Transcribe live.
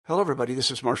Hello, everybody. This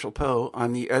is Marshall Poe.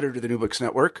 I'm the editor of the New Books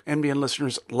Network. NBN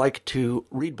listeners like to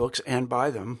read books and buy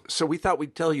them. So we thought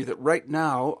we'd tell you that right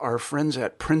now, our friends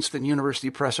at Princeton University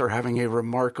Press are having a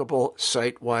remarkable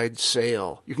site-wide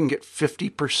sale. You can get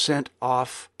 50%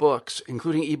 off books,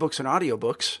 including ebooks and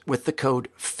audiobooks, with the code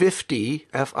 50,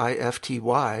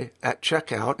 F-I-F-T-Y, at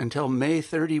checkout until May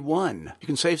 31. You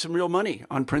can save some real money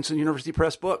on Princeton University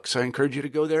Press books. I encourage you to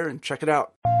go there and check it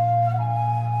out.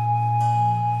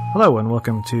 Hello and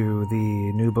welcome to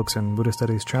the New Books and Buddhist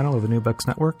Studies channel of the New Books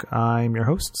Network. I'm your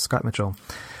host, Scott Mitchell.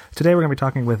 Today we're going to be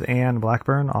talking with Anne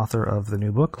Blackburn, author of the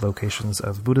new book, Locations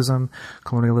of Buddhism,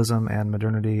 Colonialism, and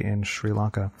Modernity in Sri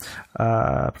Lanka.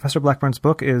 Professor Blackburn's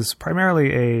book is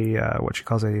primarily what she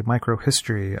calls a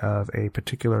micro-history of a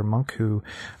particular monk who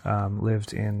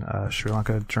lived in Sri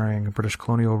Lanka during British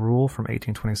colonial rule from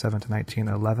 1827 to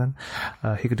 1911,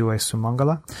 Hikaduai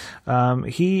Sumangala.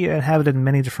 He inhabited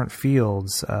many different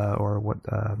fields, or what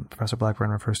Professor Blackburn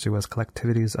refers to as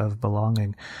collectivities of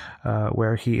belonging,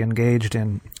 where he engaged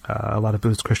in a lot of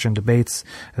Buddhist Christian debates,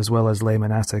 as well as lay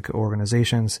monastic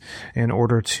organizations, in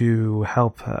order to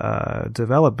help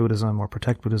develop Buddhism or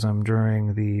protect Buddhism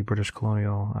during the British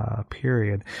colonial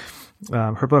period.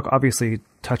 Her book obviously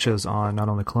touches on not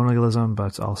only colonialism,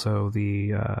 but also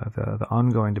the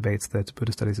ongoing debates that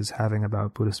Buddhist studies is having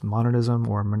about Buddhist modernism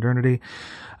or modernity,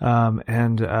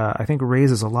 and I think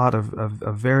raises a lot of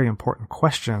very important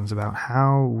questions about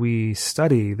how we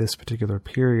study this particular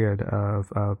period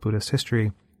of Buddhist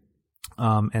history.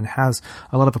 And has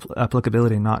a lot of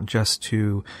applicability not just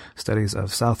to studies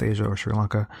of South Asia or Sri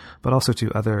Lanka, but also to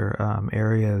other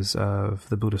areas of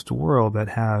the Buddhist world that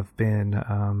have been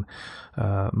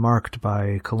marked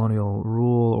by colonial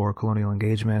rule or colonial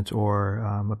engagement, or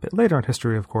a bit later in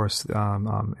history, of course,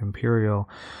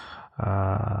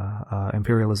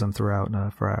 imperialism throughout,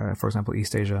 for example,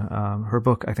 East Asia. Her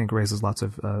book, I think, raises lots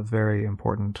of very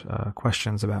important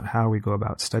questions about how we go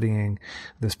about studying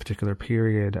this particular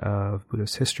period of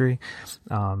Buddhist history,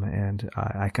 and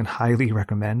I can highly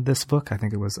recommend this book. I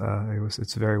think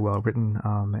it's very well written,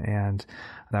 and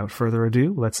without further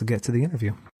ado, let's get to the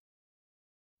interview.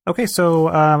 Okay, so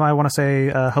I want to say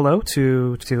hello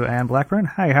to Anne Blackburn.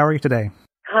 Hi, how are you today?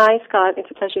 Hi, Scott.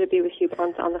 It's a pleasure to be with you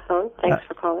on the phone. Thanks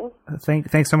for calling.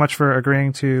 Thanks so much for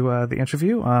agreeing to the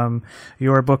interview.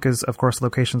 Your book is, of course,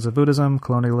 Locations of Buddhism,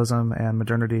 Colonialism, and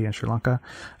Modernity in Sri Lanka,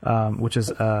 which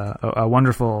is a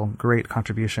wonderful, great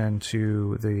contribution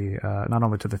to the not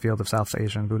only to the field of South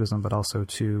Asian Buddhism, but also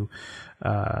to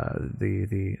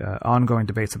the ongoing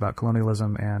debates about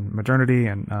colonialism and modernity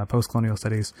and post-colonial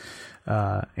studies.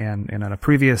 And in a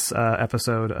previous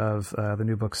episode of the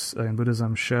New Books in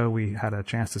Buddhism show, we had a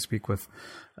chance to speak with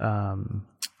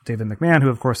David McMahon, who,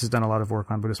 of course, has done a lot of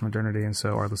work on Buddhist modernity, and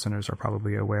so our listeners are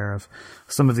probably aware of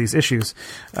some of these issues.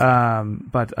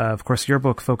 But of course, your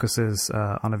book focuses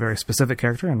on a very specific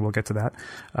character, and we'll get to that.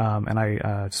 And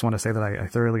I just want to say that I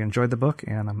thoroughly enjoyed the book,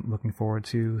 and I'm looking forward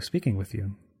to speaking with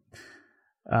you.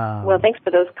 Well, thanks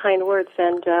for those kind words,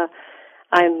 and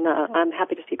I'm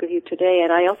happy to speak with you today.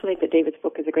 And I also think that David's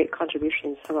book is a great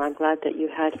contribution, so I'm glad that you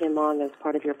had him on as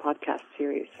part of your podcast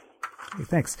series. Okay,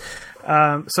 thanks.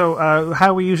 So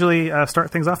how we usually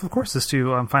start things off, of course, is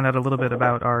to find out a little bit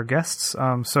about our guests.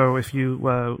 So if you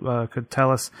could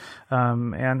tell us,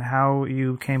 and how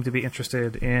you came to be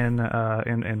interested in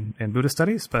Buddhist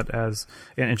studies, but as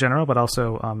in general, but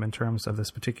also in terms of the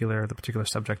particular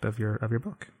subject of your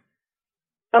book.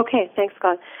 Okay, thanks,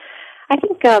 Scott. I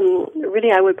think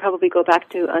really I would probably go back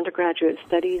to undergraduate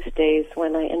studies days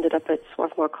when I ended up at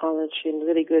Swarthmore College in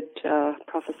really good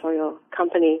professorial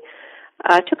company.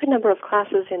 I took a number of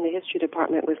classes in the history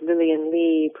department with Lillian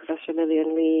Lee, Professor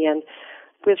Lillian Lee, and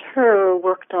with her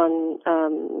worked on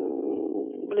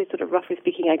really sort of roughly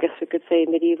speaking, I guess we could say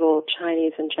medieval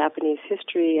Chinese and Japanese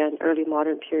history and early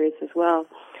modern periods as well.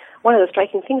 One of the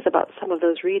striking things about some of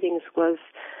those readings was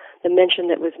the mention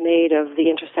that was made of the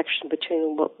intersection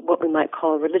between what we might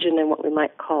call religion and what we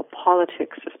might call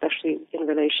politics, especially in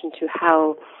relation to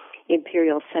how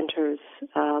imperial centers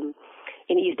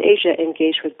in East Asia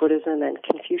engage with Buddhism and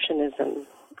Confucianism.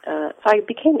 So I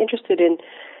became interested in,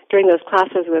 during those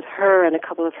classes with her and a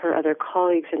couple of her other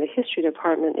colleagues in the history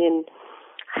department, in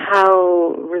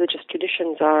how religious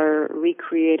traditions are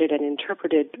recreated and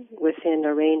interpreted within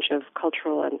a range of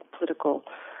cultural and political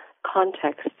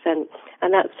contexts, and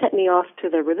that set me off to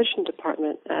the religion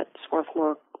department at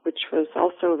Swarthmore, which was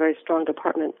also a very strong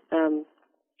department,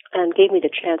 and gave me the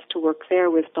chance to work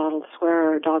there with Don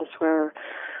Swearer,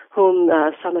 whom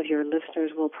some of your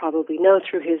listeners will probably know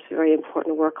through his very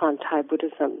important work on Thai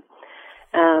Buddhism.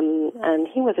 And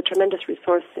he was a tremendous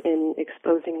resource in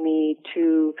exposing me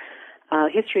to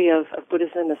history of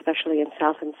Buddhism, especially in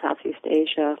South and Southeast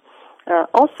Asia.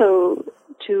 Also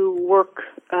to work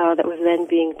that was then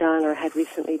being done or had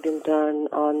recently been done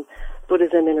on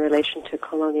Buddhism in relation to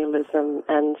colonialism,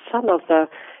 and some of the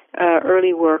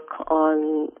early work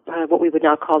on what we would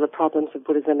now call the problems of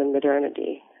Buddhism and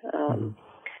modernity.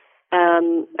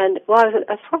 And while I was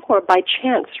a sophomore, by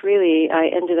chance, really, I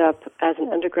ended up as an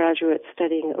undergraduate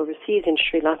studying overseas in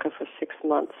Sri Lanka for 6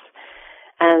 months.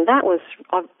 And that was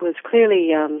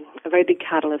clearly a very big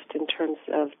catalyst in terms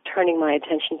of turning my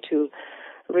attention to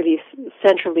really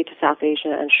centrally to South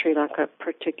Asia and Sri Lanka,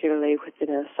 particularly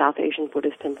within a South Asian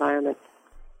Buddhist environment.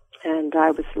 And I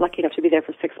was lucky enough to be there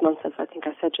for 6 months, as I think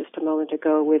I said just a moment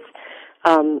ago, with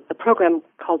a program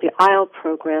called the ISLE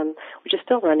program, which is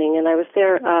still running. And I was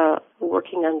there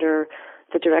working under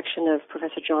the direction of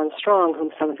Professor John Strong,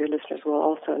 whom some of your listeners will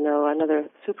also know, another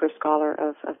super scholar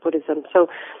of Buddhism. So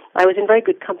I was in very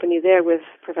good company there with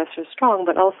Professor Strong,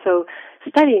 but also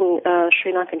studying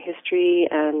Sri Lankan history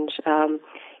and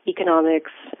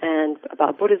economics and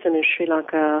about Buddhism in Sri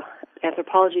Lanka,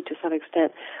 anthropology to some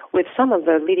extent, with some of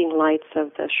the leading lights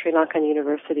of the Sri Lankan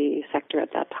university sector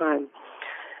at that time.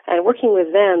 And working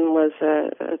with them was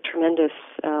a tremendous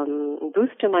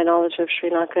boost to my knowledge of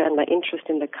Sri Lanka and my interest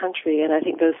in the country. And I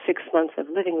think those 6 months of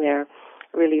living there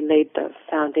really laid the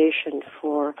foundation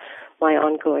for my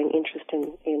ongoing interest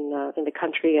in the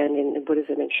country and in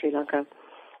Buddhism in Sri Lanka.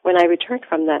 When I returned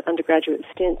from that undergraduate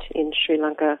stint in Sri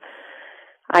Lanka,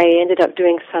 I ended up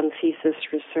doing some thesis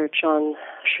research on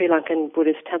Sri Lankan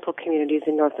Buddhist temple communities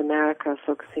in North America,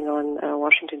 focusing on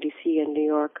Washington, D.C. and New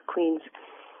York, Queens.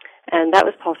 And that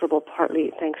was possible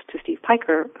partly thanks to Steve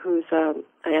Piker, who's an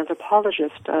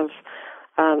anthropologist of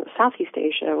Southeast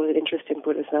Asia with an interest in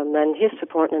Buddhism. And his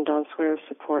support and Don Swear's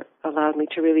support allowed me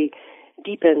to really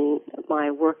deepen my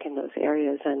work in those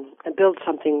areas and build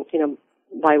something,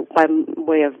 by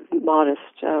way of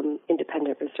modest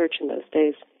independent research in those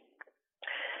days.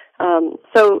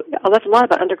 So that's a lot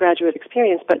about undergraduate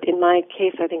experience, but in my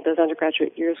case, I think those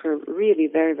undergraduate years were really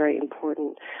very, very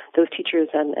important. Those teachers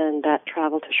and that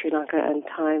travel to Sri Lanka and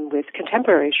time with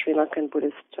contemporary Sri Lankan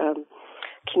Buddhist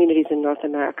communities in North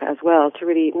America as well, to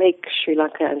really make Sri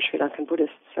Lanka and Sri Lankan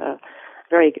Buddhists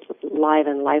very live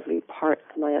and lively part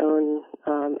of my own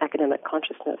academic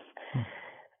consciousness.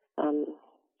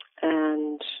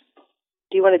 And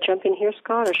do you want to jump in here,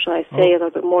 Scott, or shall I say a little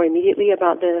bit more immediately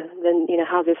about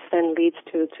how this then leads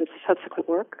to the subsequent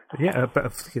work? Yeah,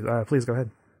 please go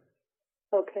ahead.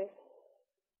 Okay.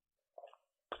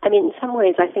 I mean, in some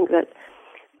ways, I think that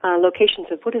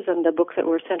Locations of Buddhism, the book that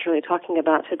we're centrally talking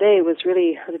about today, was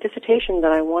really the dissertation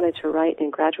that I wanted to write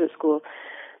in graduate school,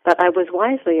 but I was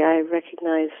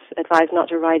advised not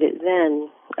to write it then.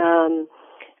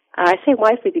 I say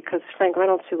wisely because Frank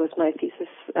Reynolds, who was my thesis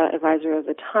advisor of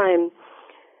that time,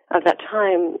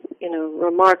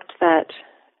 remarked that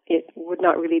it would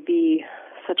not really be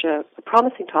such a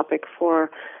promising topic for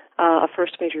a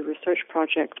first major research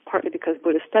project, partly because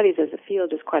Buddhist studies as a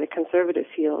field is quite a conservative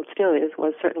field, still is,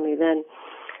 was certainly then,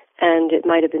 and it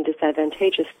might have been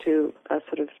disadvantageous to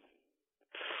sort of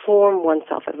form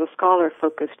oneself as a scholar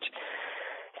focused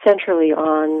centrally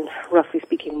on, roughly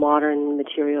speaking, modern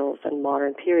materials and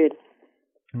modern period.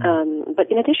 But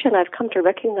in addition, I've come to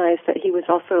recognize that he was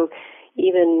also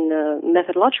even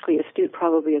methodologically astute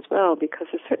probably as well, because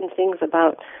there's certain things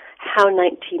about how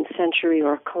 19th century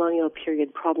or colonial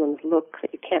period problems look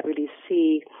that you can't really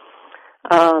see,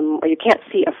 or you can't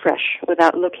see afresh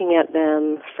without looking at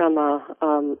them from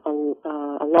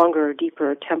a longer,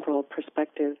 deeper temporal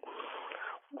perspective.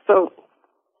 So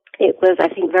it was, I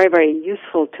think, very, very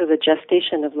useful to the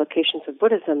gestation of Locations of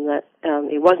Buddhism that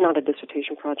it was not a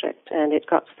dissertation project, and it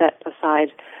got set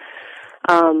aside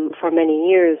for many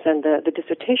years. And the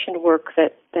dissertation work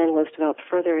that then was developed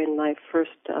further in my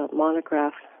first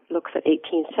monograph looks at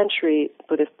 18th century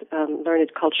Buddhist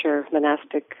learned culture,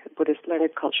 monastic Buddhist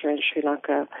learned culture in Sri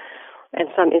Lanka, and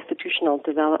some institutional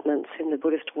developments in the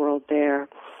Buddhist world there,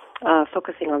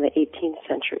 focusing on the 18th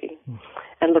century,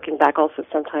 and looking back also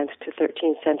sometimes to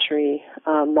 13th century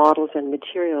models and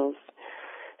materials.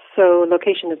 So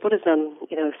Location of Buddhism,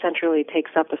 centrally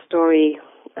takes up a story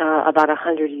about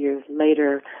 100 years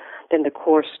later than the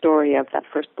core story of that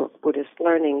first book, Buddhist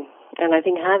Learning. And I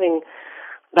think having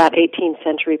that 18th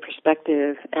century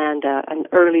perspective and an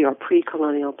early or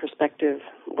pre-colonial perspective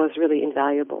was really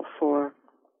invaluable for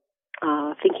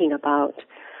thinking about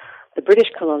the British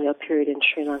colonial period in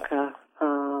Sri Lanka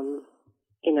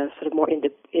in a sort of more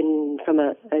from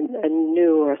a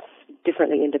new or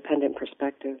differently independent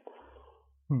perspective.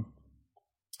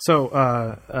 So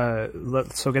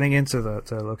getting into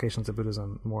the locations of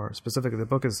Buddhism more specifically, the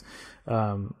book is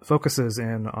focuses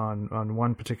in on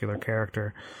one particular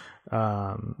character,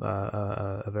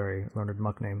 a very learned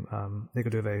monk named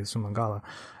Hikaduve Sumangala.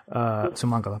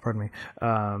 Pardon me.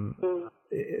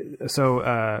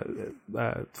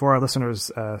 For our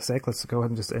listeners' sake, let's go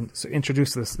ahead and just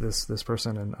introduce this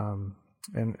person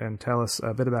and tell us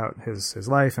a bit about his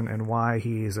life and why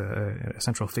he's a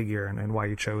central figure and why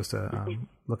you chose to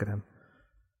look at him.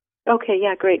 Okay,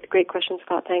 yeah, great question,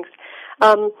 Scott. Thanks.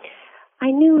 I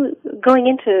knew going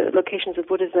into locations of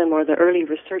Buddhism or the early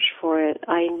research for it,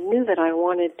 I knew that I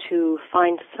wanted to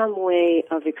find some way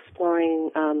of exploring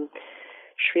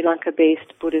Sri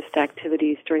Lanka-based Buddhist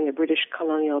activities during the British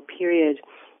colonial period,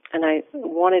 and I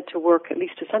wanted to work at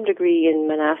least to some degree in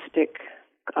monastic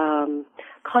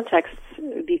contexts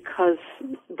because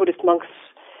Buddhist monks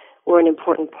were an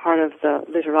important part of the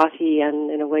literati and,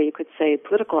 in a way, you could say,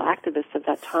 political activists of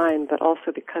that time, but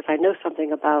also because I know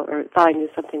something about, or thought I knew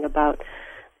something about,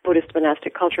 Buddhist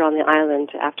monastic culture on the island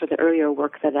after the earlier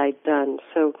work that I'd done.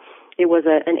 So it was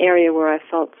an area where I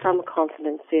felt some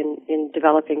confidence in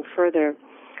developing further.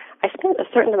 I spent a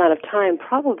certain amount of time,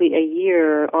 probably a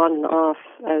year on and off,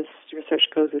 as research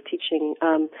goes with teaching,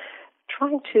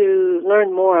 trying to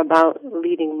learn more about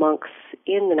leading monks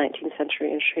in the 19th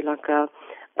century in Sri Lanka.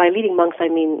 By leading monks, I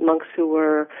mean monks who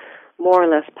were more or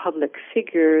less public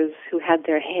figures, who had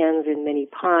their hands in many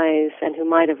pies, and who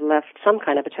might have left some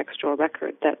kind of a textual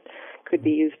record that could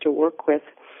be used to work with.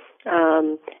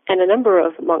 And a number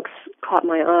of monks caught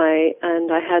my eye,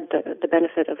 and I had the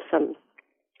benefit of some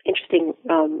interesting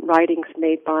writings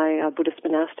made by Buddhist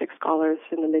monastic scholars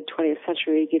in the mid-20th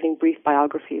century, giving brief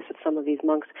biographies of some of these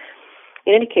monks.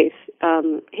 In any case,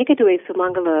 Hikaduve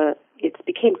Sumangala, it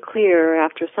became clear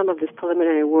after some of this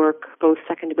preliminary work, both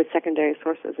with secondary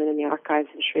sources and in the archives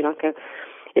in Sri Lanka,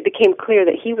 it became clear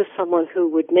that he was someone who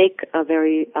would make a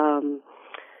very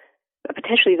a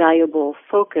potentially valuable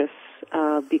focus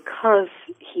because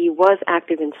he was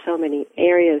active in so many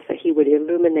areas that he would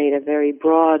illuminate a very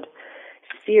broad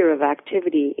sphere of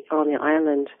activity on the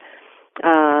island,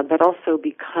 but also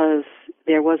because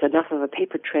there was enough of a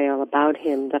paper trail about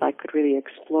him that I could really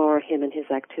explore him and his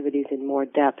activities in more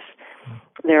depth.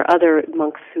 There are other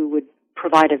monks who would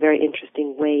provide a very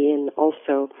interesting way in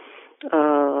also,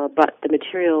 but the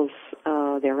materials,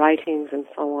 their writings and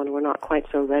so on, were not quite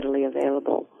so readily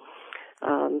available.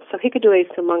 So Hikaduve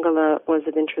Sumangala was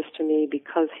of interest to me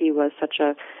because he was such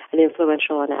an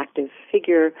influential and active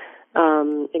figure,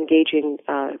 engaging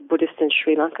Buddhists in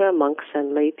Sri Lanka, monks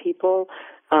and lay people,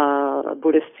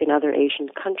 Buddhists in other Asian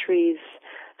countries,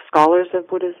 scholars of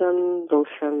Buddhism, both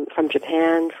from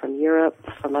Japan, from Europe,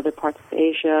 from other parts of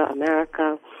Asia,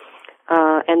 America,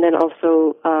 and then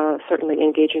also certainly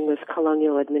engaging with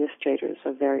colonial administrators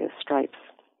of various stripes.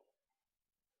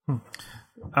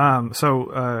 I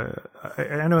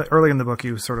know early in the book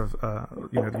you sort of,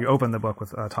 you open the book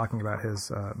with talking about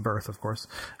his birth, of course.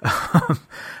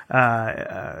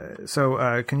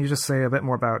 So can you just say a bit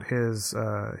more about his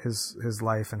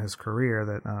life and his career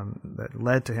that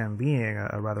led to him being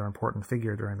a rather important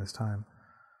figure during this time?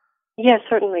 Yes,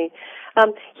 certainly.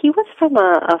 He was from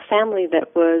a family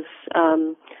that was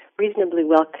reasonably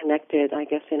well connected. I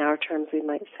guess in our terms we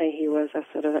might say he was a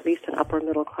sort of at least an upper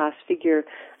middle class figure.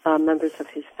 Members of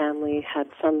his family had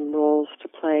some roles to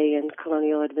play in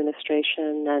colonial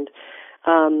administration, and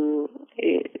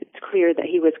it's clear that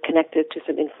he was connected to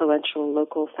some influential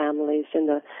local families in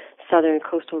the southern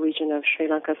coastal region of Sri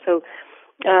Lanka. So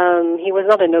he was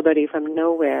not a nobody from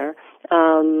nowhere,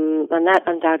 and that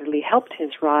undoubtedly helped his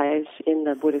rise in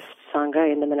the Buddhist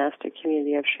Sangha, in the monastic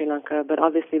community of Sri Lanka. But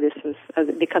obviously this was, as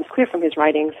it becomes clear from his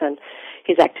writings and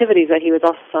his activities, that he was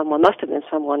also must have been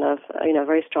someone of,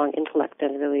 very strong intellect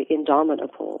and really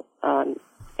indomitable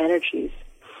energies.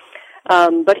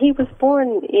 But he was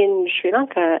born in Sri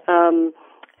Lanka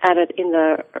in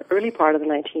the early part of the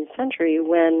 19th century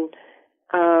when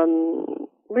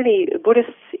really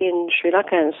Buddhists in Sri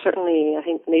Lanka, and certainly I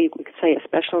think maybe we could say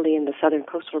especially in the southern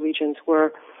coastal regions,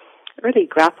 were really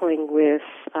grappling with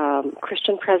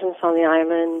Christian presence on the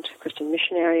island, Christian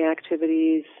missionary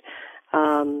activities.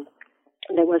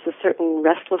 There was a certain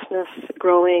restlessness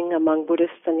growing among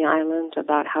Buddhists on the island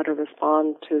about how to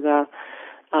respond to the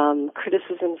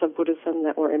criticisms of Buddhism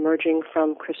that were emerging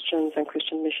from Christians and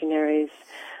Christian missionaries.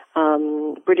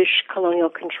 British colonial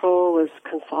control was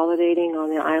consolidating on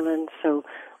the island, so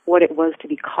what it was to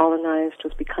be colonized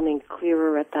was becoming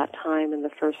clearer at that time in the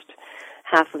first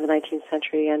half of the 19th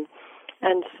century. And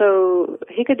so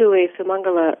Hikaduve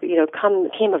Sumangala,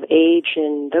 came of age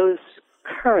in those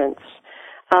currents.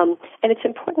 And it's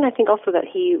important, I think, also that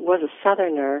he was a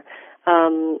Southerner.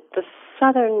 The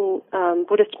Southern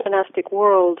Buddhist monastic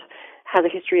world has a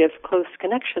history of close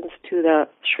connections to the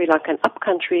Sri Lankan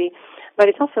upcountry, but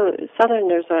it's also,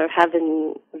 Southerners have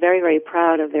been very, very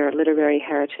proud of their literary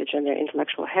heritage and their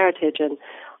intellectual heritage, and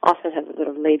often have sort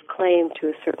of laid claim to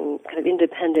a certain kind of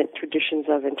independent traditions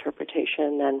of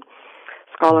interpretation and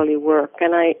scholarly work.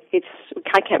 And I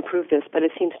can't prove this, but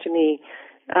it seems to me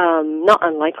not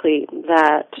unlikely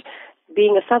that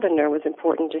being a Southerner was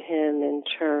important to him in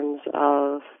terms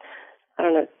of,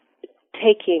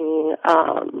 taking,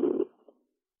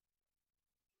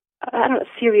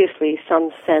 seriously some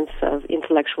sense of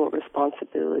intellectual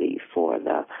responsibility for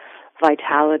the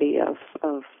vitality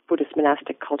of Buddhist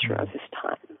monastic culture of his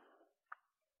time.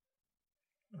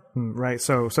 Right.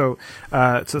 So some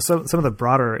of the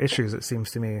broader issues, it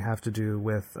seems to me, have to do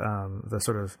with the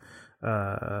sort of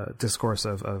discourse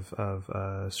of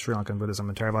Sri Lankan Buddhism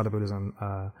and Theravada Buddhism,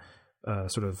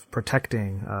 sort of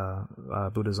protecting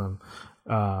Buddhism.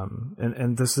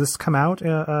 And does this come out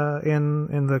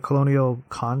in the colonial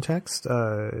context?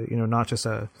 Not just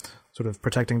a sort of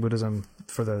protecting Buddhism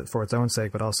for its own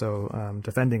sake, but also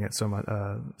defending it so much,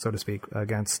 so to speak,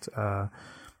 against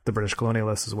the British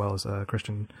colonialists as well as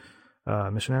Christian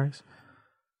missionaries?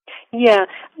 Yeah,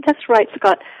 that's right,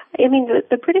 Scott. I mean,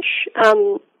 the British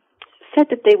said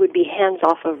that they would be hands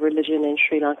off of religion in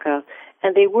Sri Lanka,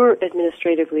 and they were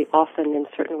administratively often, in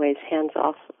certain ways, hands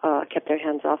off, kept their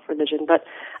hands off religion, but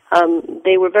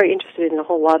they were very interested in a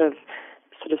whole lot of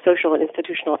sort of social and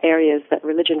institutional areas that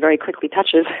religion very quickly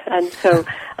touches. And so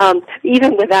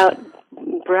even without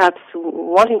perhaps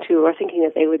wanting to or thinking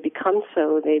that they would become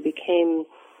so, they became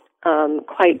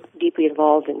quite deeply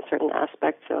involved in certain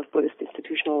aspects of Buddhist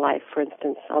institutional life. For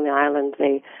instance, on the island,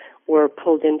 they were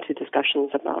pulled into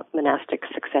discussions about monastic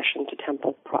succession to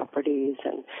temple properties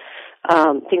and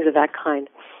things of that kind.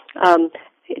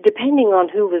 Depending on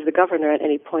who was the governor at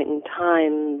any point in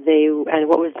time, and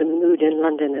what was the mood in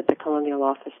London at the colonial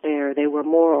office there, they were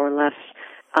more or less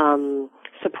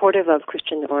supportive of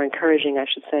Christian, or encouraging, I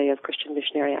should say, of Christian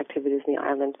missionary activities in the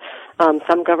island.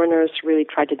 Some governors really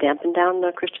tried to dampen down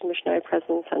the Christian missionary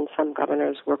presence, and some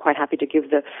governors were quite happy to give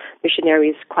the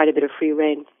missionaries quite a bit of free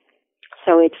rein.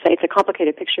 So it's a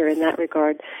complicated picture in that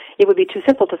regard. It would be too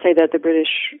simple to say that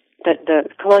the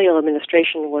colonial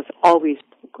administration was always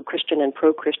Christian and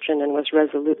pro-Christian and was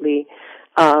resolutely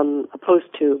opposed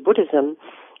to Buddhism.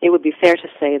 It would be fair to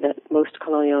say that most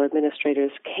colonial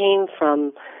administrators came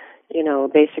from,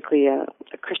 basically a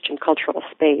Christian cultural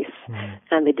space,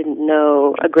 and they didn't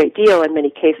know a great deal in many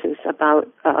cases about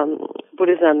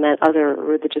Buddhism and other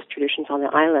religious traditions on the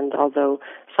island, although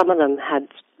some of them had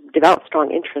developed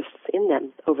strong interests in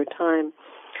them over time.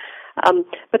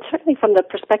 But certainly from the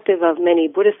perspective of many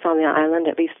Buddhists on the island,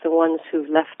 at least the ones who've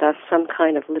left us some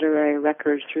kind of literary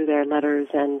record through their letters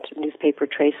and newspaper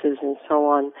traces and so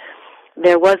on,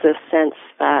 there was a sense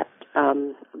that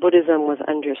Buddhism was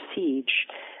under siege.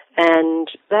 And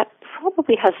that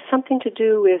probably has something to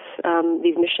do with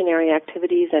these missionary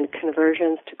activities and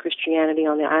conversions to Christianity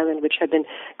on the island, which had been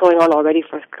going on already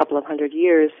for a couple of hundred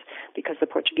years, because the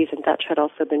Portuguese and Dutch had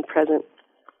also been present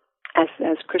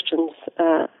as Christians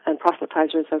and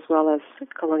proselytizers, as well as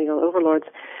colonial overlords.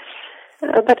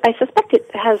 But I suspect it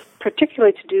has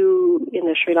particularly to do, in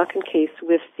the Sri Lankan case,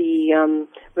 with the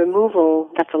removal,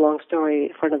 that's a long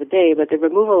story for another day, but the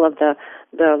removal of the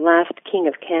last king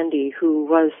of Kandy, who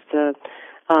was the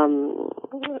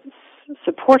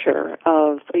supporter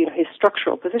of, his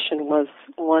structural position was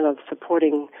one of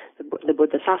supporting the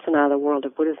Buddha Sasana, the world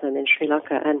of Buddhism in Sri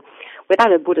Lanka. And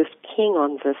without a Buddhist king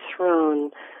on the throne,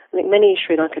 I think many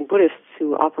Sri Lankan Buddhists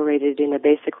who operated in a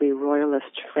basically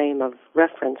royalist frame of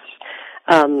reference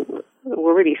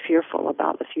were really fearful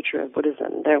about the future of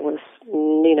Buddhism. There was,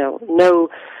 no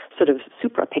sort of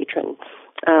supra-patron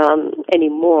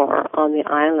anymore on the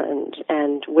island,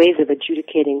 and ways of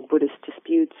adjudicating Buddhist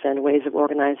disputes and ways of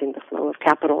organizing the flow of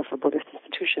capital for Buddhist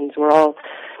institutions were all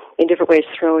in different ways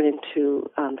thrown into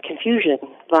confusion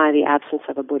by the absence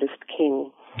of a Buddhist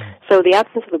king. So the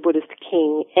absence of a Buddhist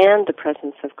king and the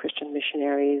presence of Christian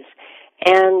missionaries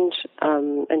and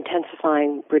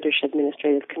intensifying British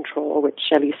administrative control, which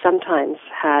at least sometimes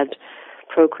had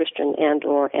pro-Christian and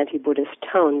or anti-Buddhist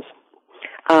tones,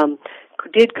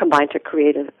 did combine to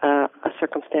create a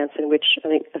circumstance in which, I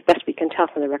think, as best we can tell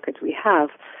from the records we have,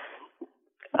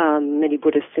 many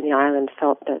Buddhists in the island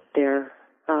felt that their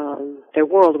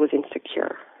world was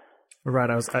insecure. Right.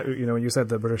 When you said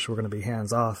the British were going to be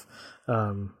hands off,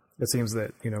 it seems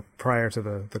that, prior to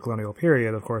the colonial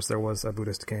period, of course, there was a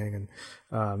Buddhist king,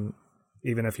 and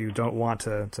even if you don't want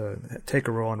to take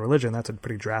a role in religion, that's a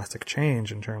pretty drastic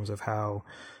change in terms of how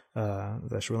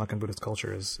the Sri Lankan Buddhist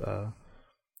culture is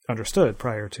understood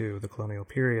prior to the colonial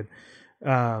period.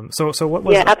 So what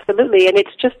was... Yeah, absolutely. And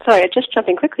it's just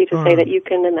jumping quickly to say that you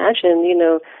can imagine,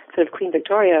 sort of Queen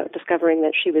Victoria discovering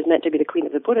that she was meant to be the queen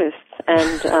of the Buddhists,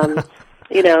 and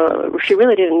she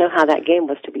really didn't know how that game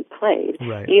was to be played.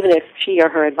 Right. Even if she or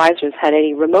her advisors had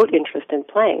any remote interest in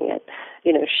playing it,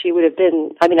 she would have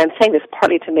been, I'm saying this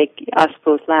partly to make us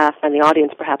both laugh and the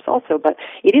audience perhaps also, but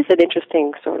it is an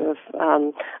interesting sort of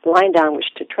line down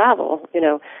which to travel,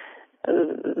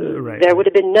 There would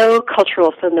have been no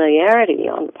cultural familiarity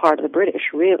on the part of the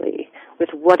British, really, with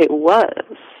what it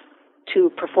was to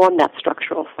perform that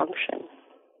structural function.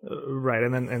 Right,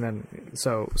 and then,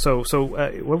 so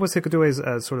what was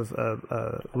Hikadue's sort of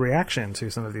reaction to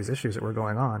some of these issues that were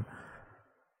going on?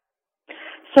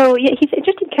 So yeah, he's an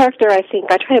interesting character. I think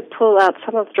I try to draw out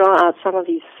some of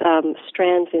these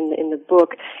strands in the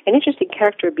book. An interesting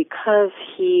character because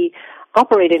he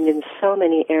operated in so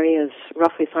many areas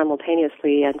roughly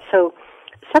simultaneously, and so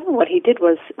some of what he did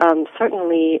was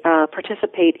certainly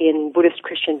participate in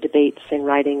Buddhist-Christian debates in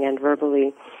writing and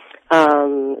verbally,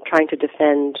 trying to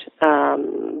defend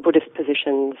Buddhist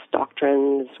positions,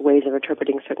 doctrines, ways of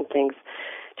interpreting certain things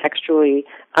textually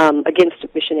against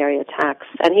missionary attacks.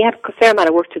 And he had a fair amount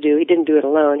of work to do. He didn't do it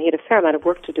alone. He had a fair amount of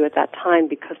work to do at that time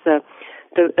because the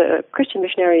Christian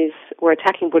missionaries were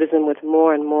attacking Buddhism with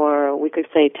more and more, we could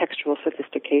say, textual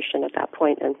sophistication at that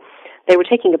point, and they were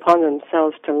taking upon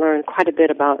themselves to learn quite a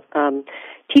bit about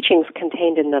teachings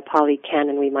contained in the Pali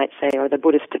Canon, we might say, or the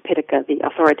Buddhist Tipitaka, the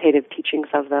authoritative teachings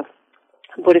of the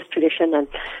Buddhist tradition. And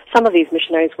some of these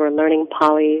missionaries were learning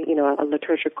Pali, a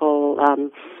liturgical,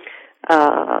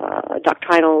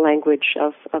 doctrinal language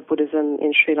of Buddhism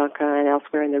in Sri Lanka and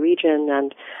elsewhere in the region,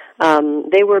 and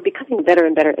they were becoming better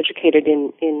and better educated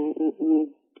in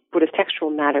Buddhist textual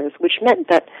matters, which meant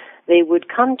that they would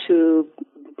come to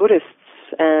Buddhists,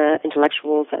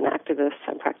 intellectuals and activists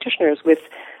and practitioners with,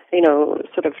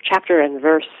 sort of chapter and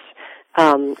verse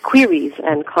queries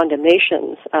and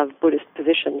condemnations of Buddhist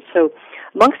positions. So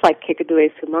monks like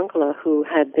Hikadue Sumangala, who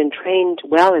had been trained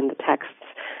well in the texts,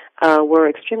 were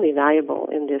extremely valuable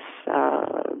in this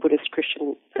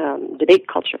Buddhist-Christian debate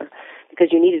culture,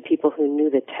 because you needed people who knew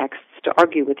the texts to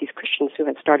argue with these Christians who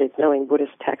had started knowing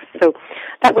Buddhist texts. So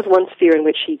that was one sphere in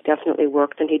which he definitely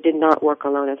worked, and he did not work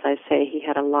alone, as I say. He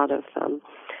had a lot of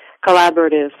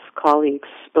collaborative colleagues,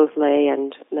 both lay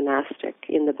and monastic,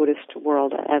 in the Buddhist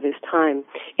world at his time.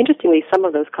 Interestingly, some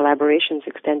of those collaborations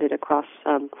extended across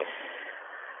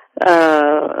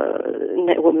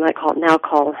what we might now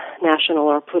call national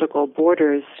or political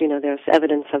borders. There's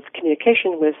evidence of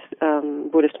communication with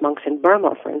Buddhist monks in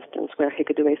Burma, for instance, where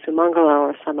Hikadue Sumangala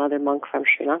or some other monk from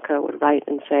Sri Lanka would write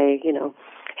and say,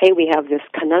 hey, we have this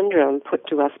conundrum put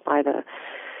to us by the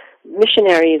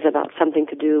missionaries about something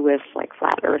to do with like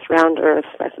flat earth, round earth,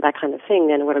 that kind of thing,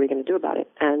 and what are we going to do about it?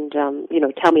 And,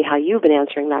 tell me how you've been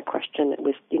answering that question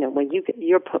with,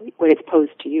 when it's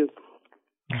posed to you.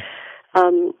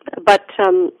 But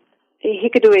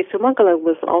Hikadue Sumangala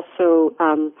was also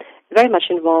very much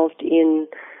involved in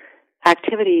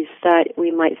activities that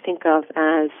we might think of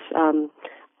as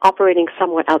operating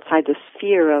somewhat outside the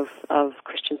sphere of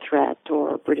Christian threat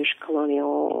or British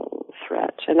colonial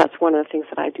threat. And that's one of the things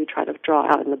that I do try to draw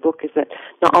out in the book, is that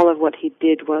not all of what he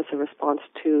did was a response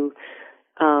to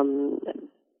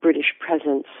British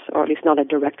presence, or at least not a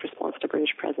direct response to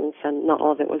British presence, and not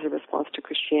all of it was a response to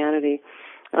Christianity.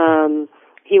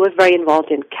 He was very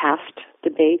involved in caste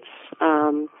debates.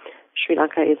 Sri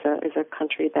Lanka is a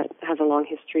country that has a long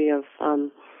history of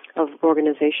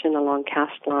organization along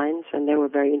caste lines, and there were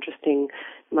very interesting,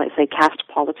 you might say, caste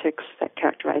politics that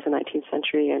characterized the 19th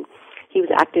century, and he was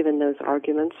active in those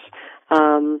arguments.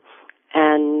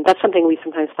 And that's something we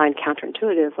sometimes find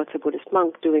counterintuitive. What's a Buddhist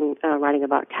monk doing writing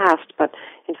about caste? But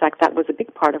in fact, that was a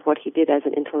big part of what he did as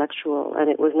an intellectual, and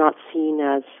it was not seen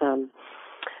as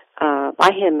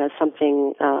by him as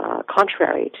something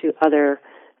contrary to other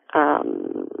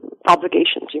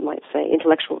obligations, you might say,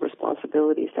 intellectual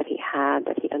responsibilities that he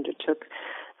undertook.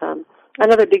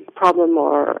 Another big problem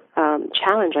or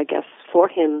challenge, I guess, for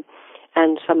him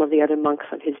and some of the other monks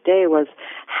of his day was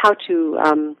how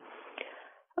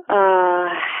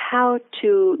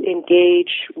to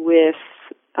engage with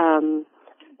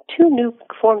two new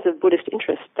forms of Buddhist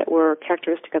interest that were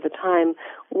characteristic of the time.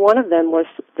 One of them was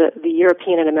the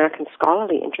European and American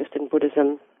scholarly interest in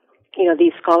Buddhism,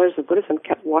 these scholars of Buddhism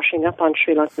kept washing up on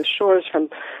Sri Lanka's shores from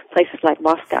places like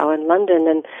Moscow and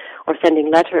London, or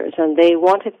sending letters, and they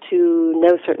wanted to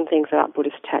know certain things about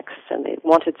Buddhist texts, and they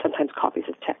wanted sometimes copies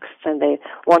of texts, and they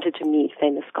wanted to meet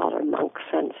famous scholar monks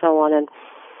and so on. And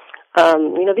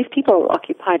these people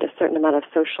occupied a certain amount of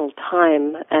social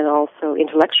time and also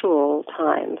intellectual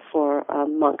time for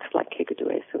monks like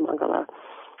Hikkaduwe Sumangala.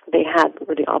 They had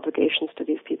really obligations to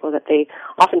these people that they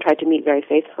often tried to meet very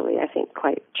faithfully, I think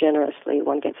quite generously,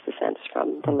 one gets the sense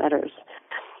from the letters.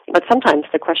 But sometimes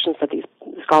the questions that these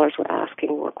scholars were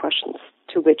asking were questions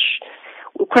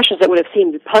that would have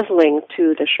seemed puzzling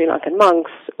to the Sri Lankan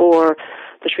monks, or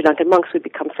the Sri Lankan monks would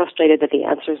become frustrated that the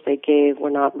answers they gave were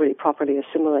not really properly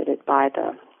assimilated by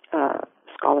the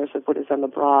scholars of Buddhism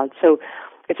abroad. So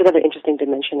it's another interesting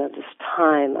dimension of this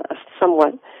time, a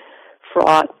somewhat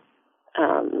fraught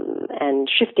and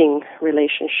shifting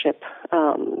relationship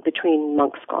between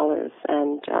monk scholars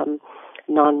and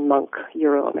non-monk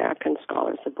Euro-American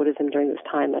scholars of Buddhism during this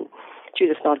time. And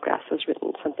Judith Snodgrass has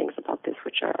written some things about this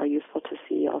which are useful to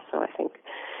see also, I think.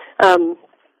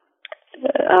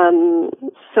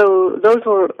 So those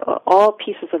were all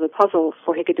pieces of the puzzle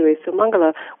for Hikkaduwe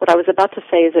Sumangala. What I was about to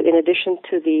say is that in addition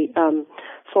to the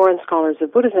foreign scholars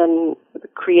of Buddhism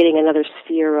creating another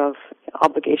sphere of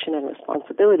obligation and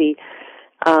responsibility,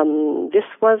 this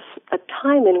was a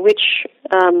time in which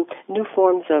new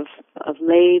forms of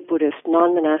lay Buddhist,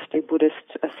 non-monastic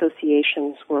Buddhist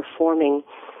associations were forming,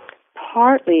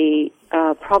 partly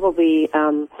probably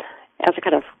as a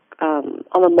kind of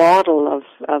on the model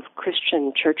of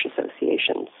Christian church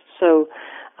associations. So,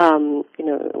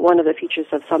 one of the features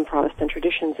of some Protestant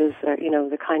traditions is,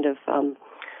 the kind of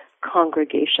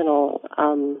congregational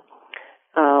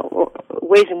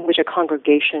ways in which a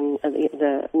congregation,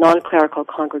 the non-clerical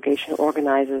congregation,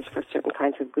 organizes for certain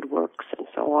kinds of good works and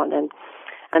so on.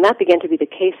 And that began to be the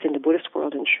case in the Buddhist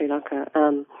world in Sri Lanka.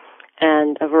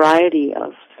 And a variety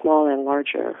of small and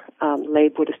larger lay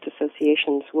Buddhist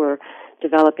associations were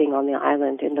developing on the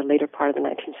island in the later part of the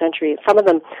 19th century. Some of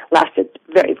them lasted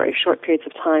very, very short periods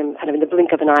of time. Kind of in the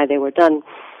blink of an eye, they were done.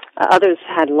 Others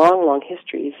had long, long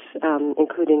histories,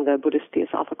 including the Buddhist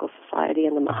Theosophical Society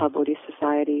and the Mahabodhi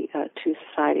Society, two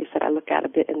societies that I look at a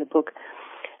bit in the book.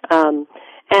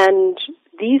 And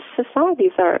these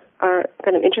societies are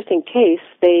kind of interesting case.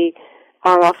 They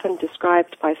are often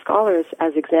described by scholars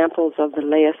as examples of the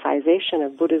laicization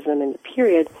of Buddhism in the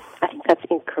period. I think that's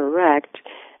incorrect.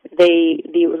 The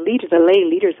lay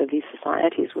leaders of these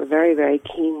societies were very, very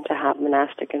keen to have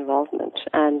monastic involvement,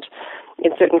 and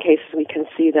in certain cases we can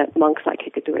see that monks like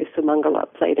Hikkaduwe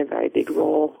Sumangala played a very big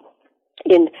role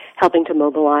in helping to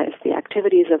mobilize the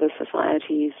activities of the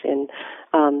societies, in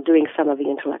doing some of the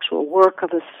intellectual work of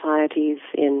the societies,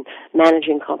 in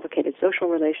managing complicated social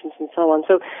relations, and so on.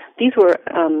 So these were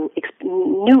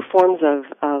new forms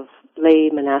of lay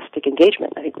monastic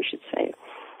engagement, I think we should say.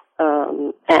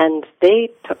 And they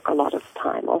took a lot of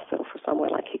time also for someone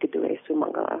like Hikkaduwe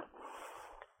Sumangala.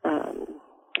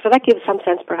 So that gives some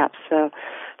sense, perhaps,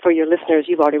 for your listeners.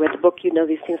 You've already read the book, you know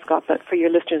these things, Scott, but for your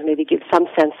listeners, maybe give some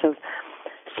sense of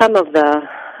some of the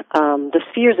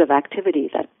spheres of activity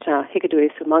that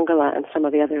Hikkaduwe Sumangala and some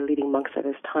of the other leading monks of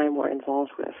his time were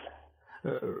involved with.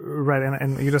 Right,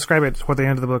 and you describe it toward the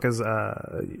end of the book as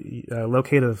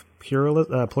locative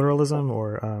pluralism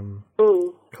or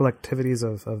collectivities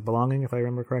of belonging, if I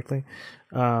remember correctly,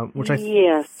 which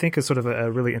I think is sort of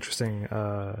a really interesting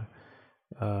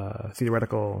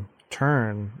theoretical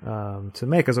turn to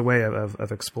make as a way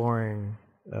of exploring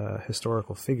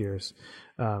historical figures.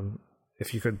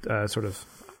 If you could sort of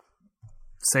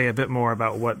say a bit more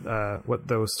about what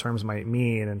those terms might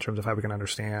mean in terms of how we can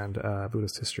understand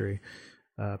Buddhist history,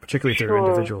 particularly through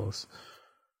individuals.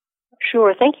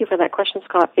 Sure. Thank you for that question,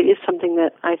 Scott. It is something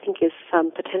that I think is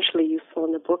potentially useful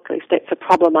in the book. At least it's a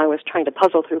problem I was trying to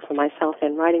puzzle through for myself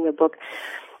in writing the book.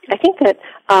 I think that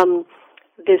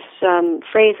this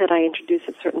phrase that I introduce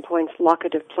at certain points,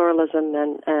 locative pluralism,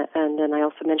 and then I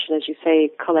also mentioned, as you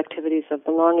say, collectivities of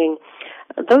belonging,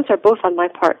 those are both on my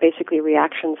part basically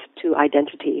reactions to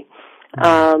identity,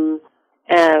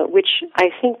 which I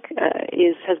think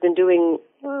has been doing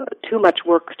too much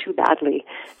work too badly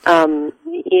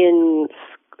in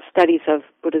studies of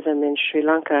Buddhism in Sri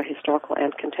Lanka, historical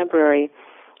and contemporary.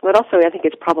 But also I think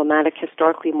it's problematic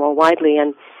historically more widely,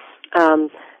 and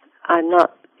I'm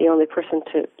not the only person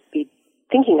to be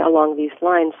thinking along these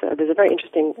lines. There's a very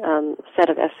interesting set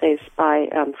of essays by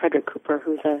Frederick Cooper,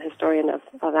 who's a historian of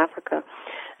Africa,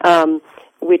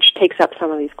 which takes up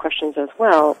some of these questions as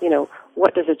well. You know,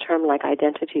 what does a term like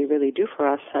identity really do for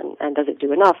us, and does it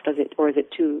do enough? Or is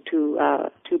it too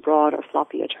broad or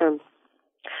floppy a term?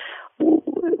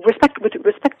 with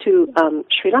respect to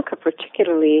Sri Lanka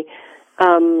particularly,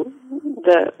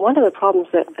 one of the problems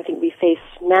that I think we face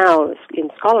now in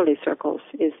scholarly circles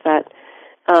is that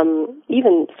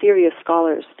even serious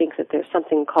scholars think that there's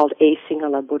something called a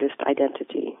Sinhala Buddhist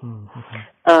identity,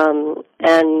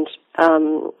 and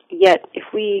yet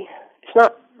it's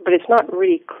not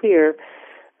really clear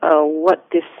what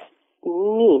this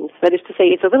means. That is to say,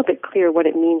 it's a little bit clear what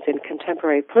it means in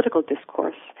contemporary political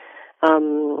discourse,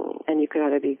 and you could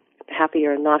either be happy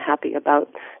or not happy about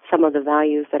some of the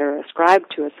values that are ascribed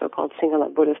to a so-called Sinhala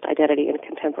Buddhist identity in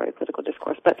contemporary political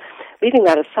discourse. But leaving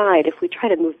that aside, if we try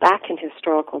to move back in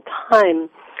historical time,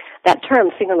 that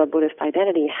term, Sinhala Buddhist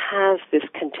identity, has this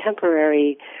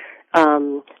contemporary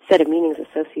set of meanings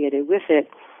associated with it,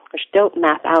 which don't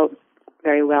map out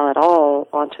very well at all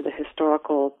onto the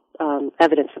historical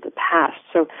evidence of the past.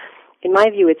 So in my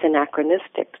view, it's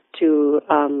anachronistic to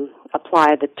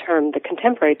apply the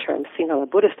contemporary term, Sinhala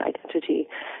Buddhist identity,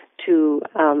 to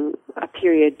a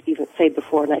period even, say,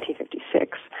 before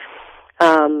 1956.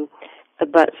 So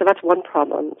that's one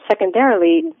problem.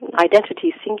 Secondarily,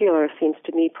 identity singular seems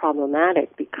to me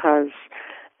problematic because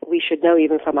we should know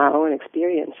even from our own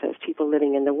experience as people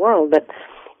living in the world that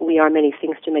we are many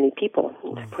things to many people,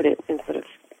 to put it in sort of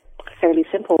fairly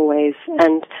simple ways.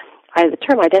 And the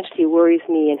term identity worries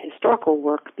me in historical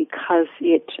work because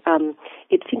it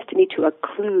seems to me to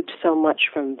occlude so much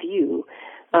from view.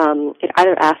 It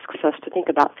either asks us to think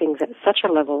about things at such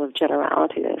a level of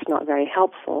generality that it's not very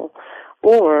helpful,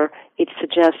 or it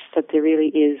suggests that there really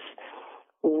is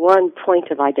one point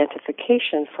of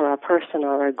identification for a person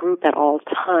or a group at all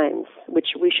times,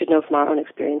 which we should know from our own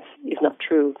experience is not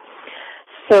true.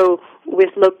 So with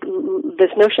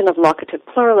this notion of locative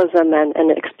pluralism and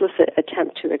an explicit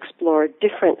attempt to explore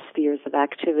different spheres of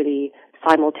activity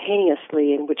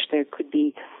simultaneously in which there could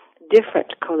be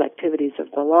different collectivities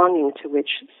of belonging to which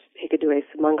Hikkaduwa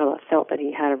Sumangala felt that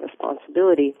he had a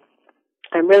responsibility,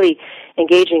 I'm really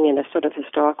engaging in a sort of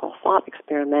historical thought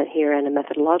experiment here and a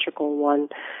methodological one,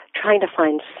 trying to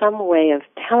find some way of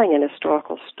telling an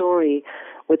historical story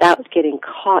without getting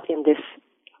caught in this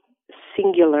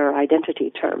singular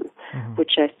identity term,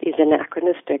 which is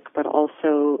anachronistic but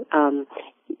also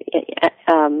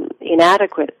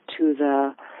inadequate to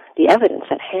the evidence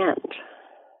at hand.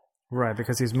 Right,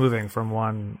 because he's moving from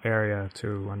one area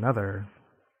to another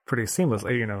pretty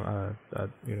seamlessly,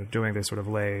 doing this sort of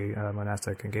lay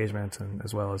monastic engagement, and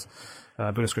as well as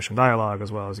Buddhist Christian dialogue,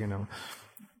 as well as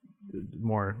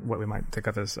more what we might think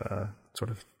of as sort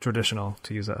of traditional,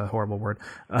 to use a horrible word,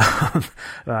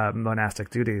 monastic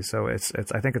duties. So I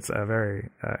think it's a very,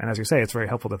 and as you say, it's very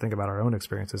helpful to think about our own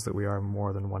experiences, that we are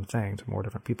more than one thing to more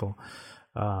different people.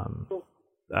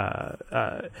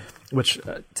 Which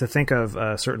to think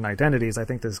of certain identities, I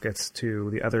think this gets to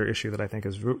the other issue that I think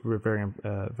is very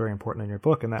very important in your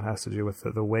book, and that has to do with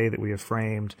the way that we have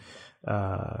framed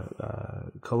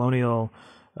colonial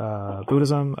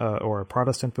Buddhism or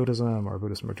Protestant Buddhism or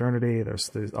Buddhist modernity. There's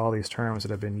all these terms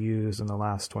that have been used in the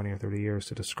last 20 or 30 years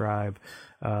to describe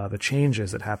the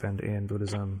changes that happened in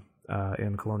Buddhism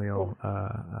in colonial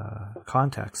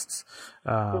contexts.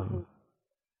 And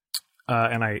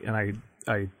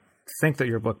I think that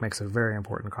your book makes a very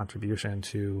important contribution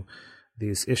to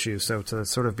these issues. So to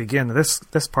sort of begin this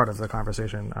part of the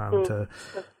conversation, to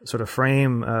sort of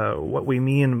frame what we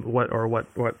mean,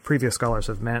 what previous scholars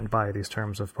have meant by these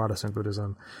terms of Protestant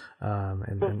Buddhism,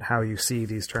 and how you see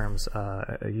these terms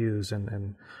used,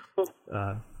 and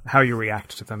how you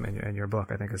react to them in your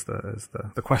book, I think is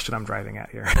the question I'm driving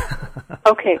at here.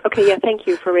 Okay, yeah, thank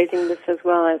you for raising this as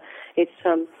well.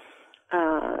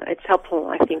 It's helpful,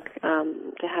 I think,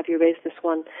 to have you raise this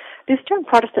one. This term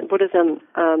Protestant Buddhism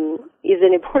is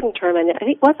an important term, and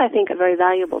it was, I think, a very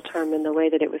valuable term in the way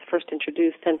that it was first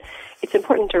introduced. And it's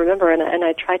important to remember, and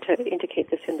I try to indicate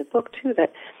this in the book too,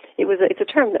 that it's a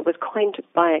term that was coined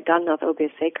by Gannath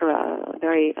Obesekara, a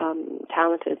very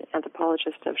talented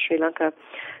anthropologist of Sri Lanka,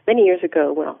 many years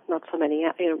ago. Well, not so many,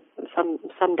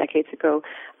 some decades ago.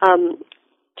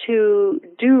 To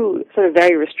do sort of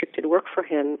very restricted work for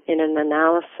him in an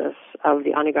analysis of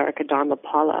the Anigarika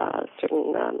Dharmapala, a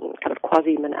certain kind of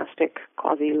quasi-monastic,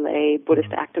 quasi-lay Buddhist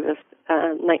activist,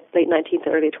 late 19th,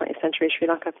 early 20th century Sri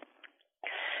Lanka.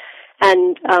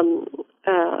 And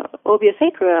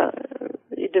Obesekara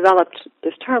developed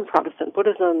this term, Protestant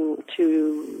Buddhism,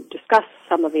 to discuss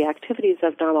some of the activities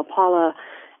of Dharmapala,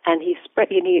 and he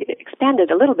expanded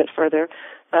a little bit further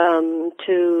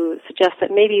to suggest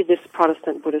that maybe this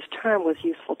Protestant Buddhist term was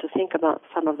useful to think about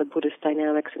some of the Buddhist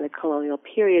dynamics in the colonial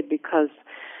period, because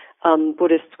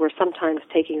Buddhists were sometimes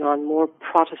taking on more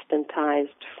Protestantized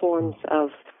forms of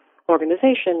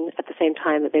organization at the same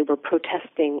time that they were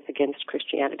protesting against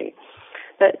Christianity.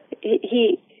 But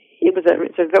it was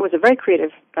a very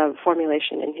creative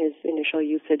formulation in his initial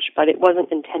usage, but it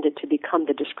wasn't intended to become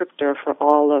the descriptor for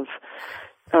all of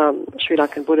Sri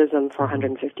Lankan Buddhism for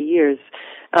 150 years.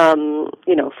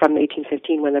 From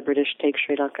 1815 when the British take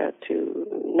Sri Lanka to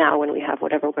now when we have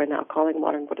whatever we're now calling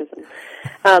modern Buddhism.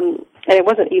 And it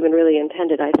wasn't even really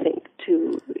intended, I think,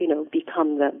 to,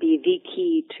 become be the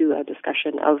key to a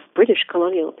discussion of British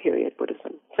colonial period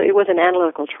Buddhism. So it was an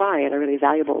analytical try and a really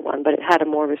valuable one, but it had a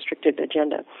more restricted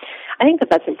agenda. I think that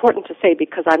that's important to say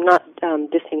because I'm not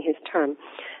dissing his term.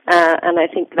 And I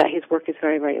think that his work is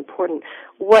very, very important.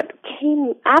 What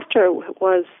came after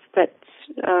was that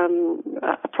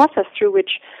a process through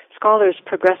which scholars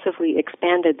progressively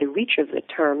expanded the reach of the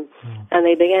term, and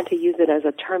they began to use it as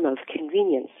a term of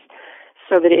convenience,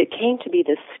 so that it came to be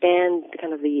the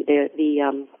kind of the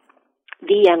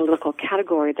analytical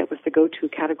category that was the go-to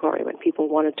category when people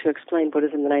wanted to explain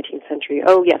Buddhism in the 19th century.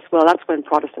 Oh, yes, well, that's when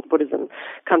Protestant Buddhism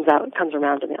comes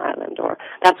around in the island, or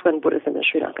that's when Buddhism in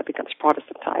Sri Lanka becomes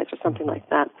Protestantized, or something like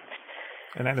that.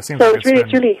 And it seems so like it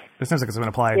seems like it's been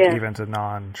applied even to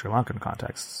non-Sri Lankan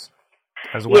contexts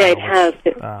as well. Yeah, it has.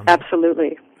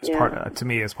 Absolutely. To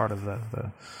me, is part of the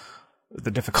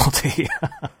difficulty.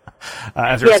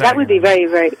 That would be very,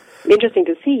 very interesting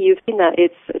to see. You've seen that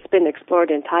it's been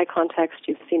explored in Thai context.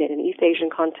 You've seen it in East Asian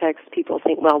context. People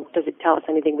think, well, does it tell us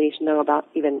anything we need to know about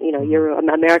even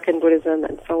Euro-American Buddhism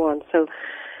and so on? So.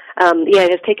 It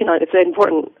has taken on, it's an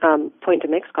important point to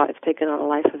make, Scott, it's taken on a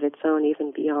life of its own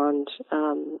even beyond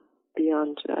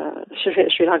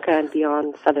Sri Lanka and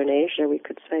beyond Southern Asia, we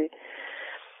could say.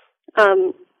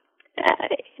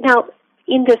 Now,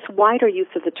 in this wider use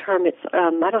of the term, it's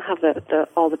I don't have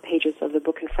all the pages of the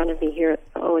book in front of me here,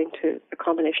 owing to a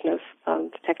combination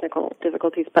of technical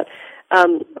difficulties. But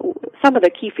some of the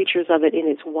key features of it in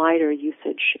its wider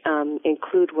usage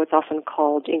include what's often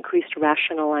called increased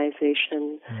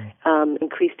rationalization,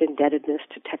 increased indebtedness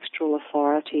to textual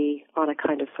authority on a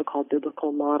kind of so-called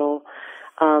biblical model.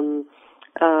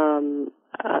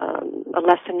 A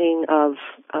lessening of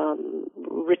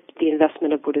the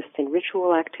investment of Buddhists in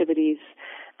ritual activities,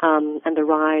 and the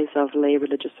rise of lay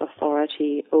religious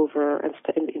authority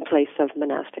in place of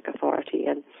monastic authority.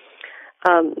 And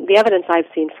the evidence I've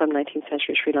seen from 19th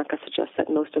century Sri Lanka suggests that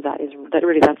most of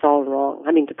that's all wrong.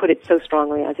 I mean, to put it so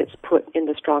strongly as it's put in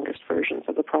the strongest versions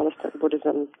of the Protestant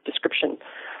Buddhism description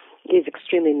is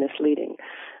extremely misleading.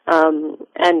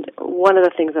 And one of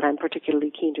the things that I'm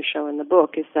particularly keen to show in the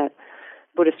book is that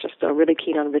Buddhists are still really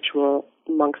keen on ritual.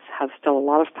 Monks have still a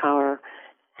lot of power,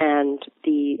 and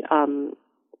the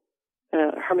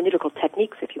hermeneutical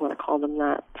techniques, if you want to call them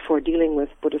that, for dealing with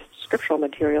Buddhist scriptural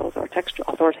materials or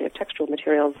authoritative textual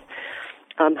materials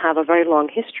have a very long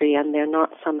history, and they're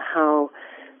not somehow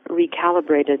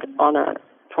recalibrated on a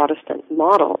Protestant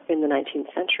model in the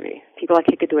 19th century. People like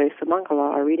Hikkaduwe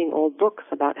Sumangala are reading old books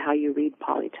about how you read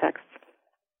Pali texts,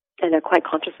 and they're quite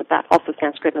conscious of that, also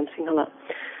Sanskrit and Sinhala.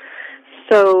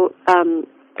 So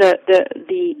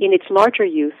in its larger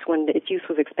use, when its use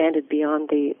was expanded beyond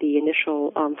the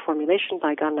initial formulation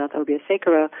by Ganath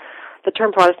Obiasekara, the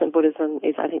term Protestant Buddhism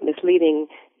is, I think, misleading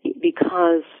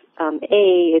because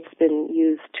it's been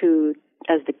used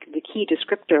as the key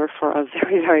descriptor for a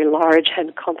very, very large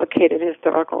and complicated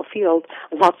historical field.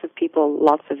 Lots of people,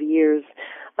 lots of years,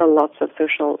 lots of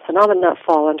social phenomena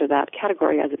fall under that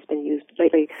category as it's been used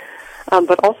lately.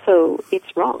 But also, it's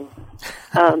wrong.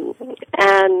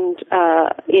 And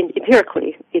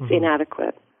empirically, it's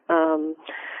inadequate. And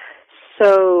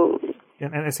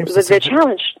it seems the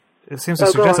challenge... It seems to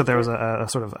suggest that there was a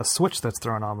sort of a switch that's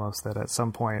thrown almost, that at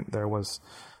some point there was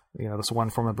this one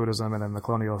form of Buddhism, and then the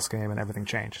colonialist came, and everything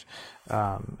changed.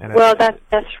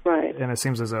 That's right. And it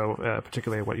seems as though,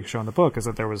 particularly what you show in the book, is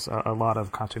that there was a lot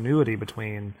of continuity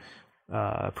between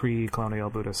pre-colonial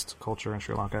Buddhist culture in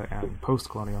Sri Lanka and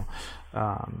post-colonial.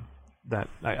 That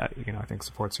I think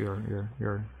supports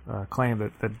your claim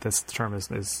that this term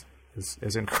is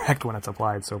incorrect when it's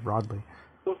applied so broadly.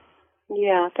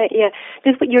 Yeah.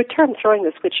 Your term "throwing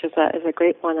the switch" is a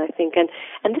great one, I think, and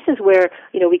this is where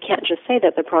we can't just say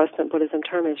that the Protestant Buddhism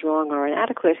term is wrong or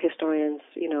inadequate. Historians,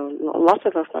 lots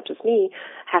of us, not just me,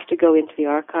 have to go into the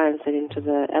archives and into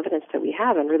the evidence that we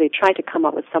have and really try to come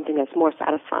up with something that's more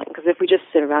satisfying. Because if we just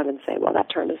sit around and say, "Well, that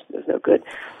term is no good,"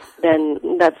 then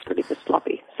that's really just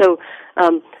sloppy. So,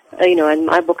 and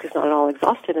my book is not at all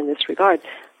exhaustive in this regard.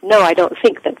 No, I don't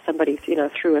think that somebody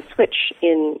threw a switch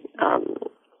in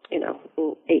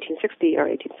 1860 or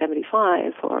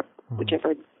 1875 or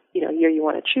whichever year you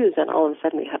want to choose, and all of a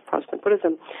sudden we have Protestant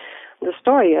Buddhism. The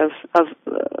story of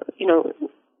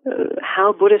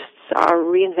how Buddhists are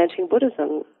reinventing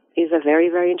Buddhism is a very,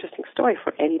 very interesting story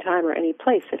for any time or any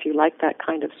place, if you like that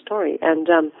kind of story. And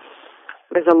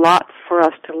there's a lot for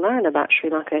us to learn about Sri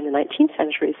Lanka in the 19th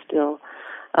century still,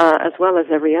 as well as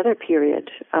every other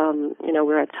period.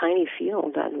 We're a tiny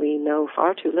field and we know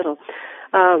far too little.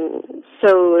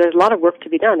 So there's a lot of work to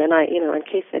be done. And in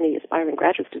case any aspiring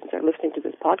graduate students are listening to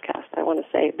this podcast, I want to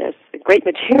say there's great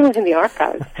material in the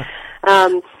archives.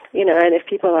 And if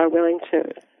people are willing to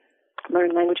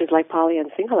learn languages like Pali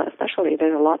and Sinhala especially,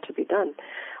 there's a lot to be done.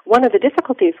 One of the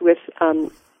difficulties with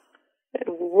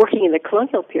working in the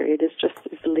colonial period is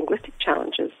the linguistic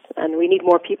challenges, and we need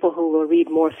more people who will read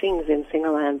more things in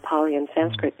Sinhala and Pali and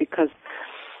Sanskrit, because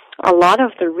a lot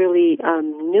of the really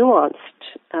nuanced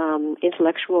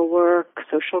intellectual work,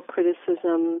 social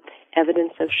criticism,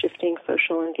 evidence of shifting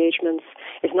social engagements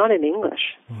is not in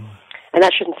English. And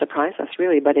that shouldn't surprise us,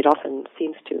 really, but it often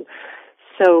seems to.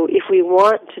 So if we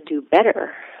want to do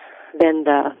better than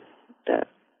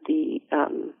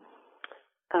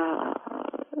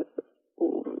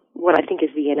what I think is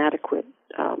the inadequate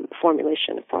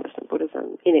formulation of Protestant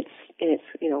Buddhism in its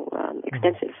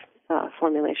extensive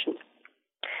formulation.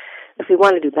 If we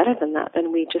want to do better than that,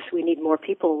 then we need more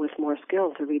people with more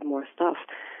skill to read more stuff,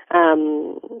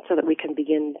 so that we can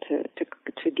begin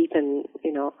to deepen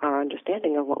our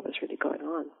understanding of what was really going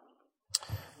on.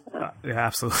 Yeah,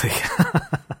 absolutely.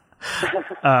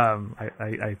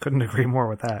 I couldn't agree more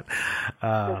with that.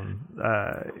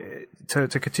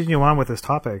 To continue on with this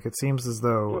topic, it seems as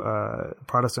though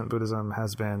Protestant Buddhism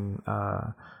has been,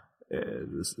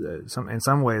 in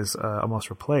some ways, almost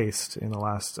replaced in the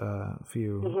last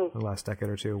the last decade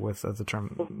or two with the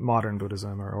term modern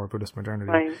Buddhism or Buddhist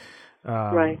modernity.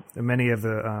 Right. Many of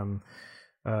the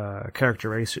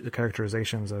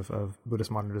characterizations of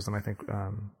Buddhist modernism, I think,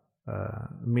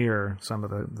 mirror some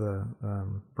of the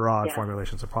broad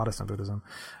formulations of Protestant Buddhism.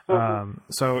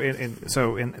 So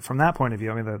from that point of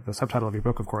view, I mean, the subtitle of your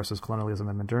book, of course, is Colonialism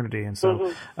and Modernity, and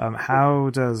so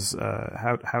how does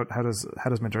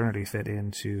modernity fit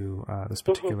into this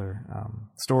particular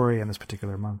story and this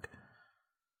particular monk?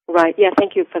 Right. Yeah.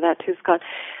 Thank you for that too, Scott.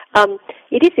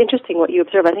 It is interesting what you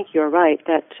observe. I think you're right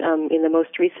that in the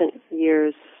most recent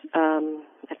years,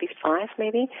 at least 5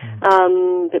 maybe,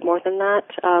 a bit more than that,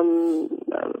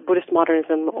 Buddhist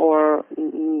modernism or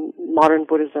modern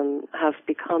Buddhism have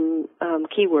become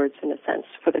keywords in a sense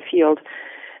for the field,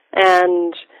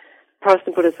 and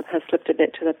Protestant Buddhism has slipped a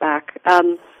bit to the back.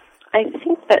 I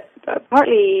think that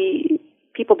partly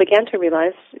people began to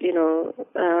realize,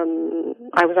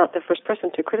 I was not the first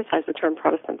person to criticize the term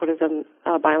Protestant Buddhism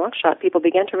by a long shot. People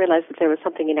began to realize that there was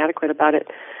something inadequate about it.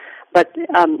 But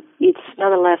it's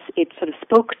nonetheless, it sort of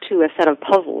spoke to a set of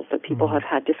puzzles that people have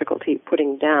had difficulty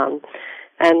putting down.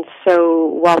 And so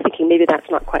while thinking maybe that's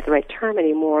not quite the right term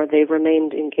anymore, they've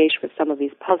remained engaged with some of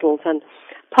these puzzles. And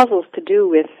puzzles to do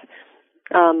with,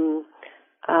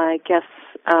 I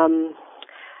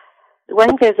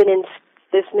think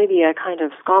there's maybe a kind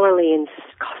of scholarly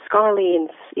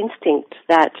instinct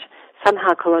that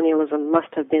somehow colonialism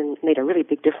must have made a really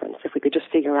big difference if we could just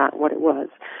figure out what it was.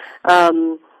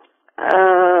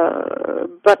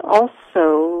 But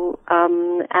also,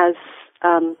 as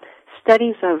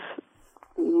studies of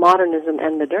modernism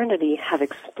and modernity have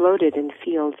exploded in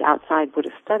fields outside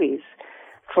Buddhist studies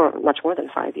for much more than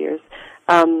 5 years,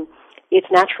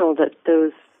 it's natural that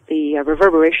the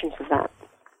reverberations of that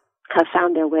have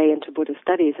found their way into Buddhist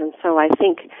studies. And so I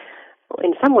think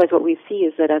in some ways what we see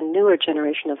is that a newer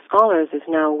generation of scholars is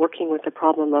now working with the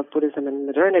problem of Buddhism and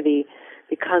modernity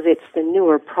because it's the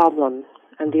newer problem,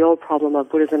 and the old problem of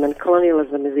Buddhism and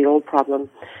colonialism is the old problem.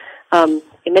 In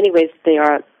many ways,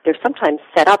 they're sometimes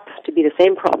set up to be the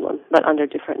same problem, but under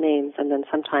different names, and then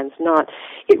sometimes not.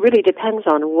 It really depends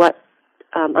on what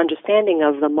understanding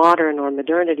of the modern or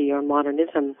modernity or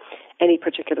modernism any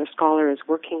particular scholar is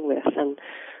working with. And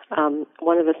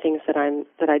one of the things that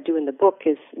I do in the book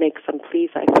is make some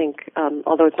pleas, I think,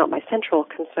 although it's not my central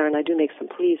concern, I do make some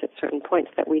pleas at certain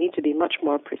points that we need to be much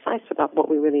more precise about what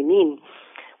we really mean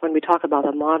when we talk about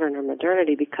a modern or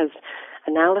modernity, because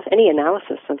any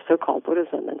analysis of so-called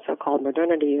Buddhism and so-called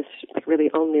modernity is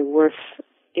really only worth,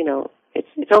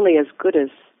 it's only as good as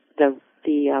the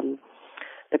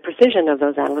precision of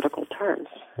those analytical terms,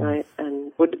 right?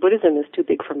 And Buddhism is too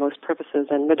big for most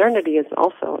purposes, and modernity is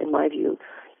also, in my view,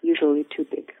 usually too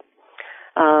big.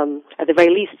 At the very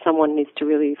least, someone needs to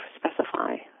really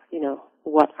specify,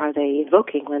 what are they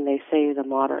invoking when they say the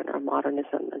modern or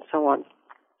modernism and so on.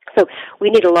 So we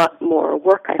need a lot more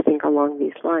work, I think, along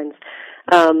these lines,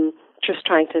 just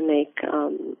trying to make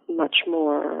much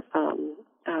more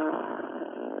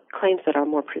claims that are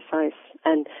more precise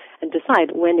and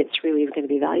decide when it's really going to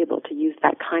be valuable to use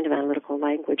that kind of analytical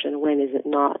language and when is it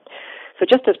not. So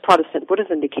just as Protestant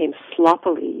Buddhism became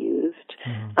sloppily used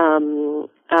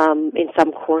in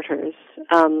some quarters,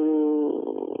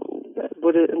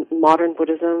 modern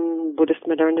Buddhism, Buddhist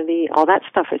modernity, all that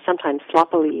stuff is sometimes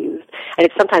sloppily used, and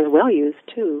it's sometimes well used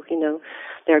too.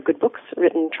 There are good books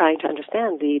written trying to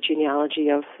understand the genealogy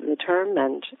of the term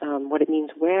and what it means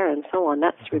where and so on.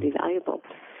 That's really valuable.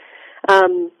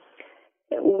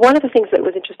 One of the things that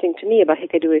was interesting to me about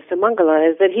Hikkaduwe Sumangala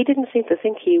is that he didn't seem to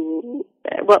think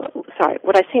what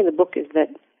I say in the book is that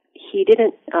he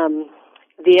didn't,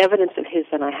 the evidence of his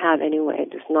that I have anyway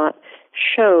does not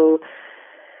show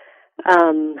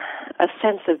a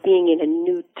sense of being in a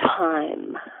new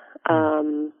time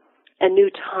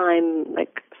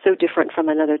like so different from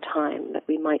another time that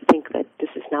we might think that this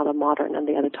is now the modern and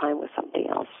the other time was something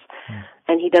else.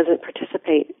 And he doesn't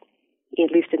participate,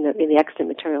 at least in the extant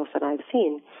materials that I've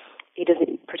seen, he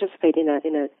doesn't participate in a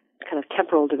kind of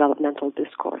temporal developmental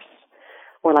discourse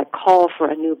or like call for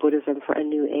a new Buddhism, for a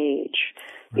new age.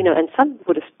 And some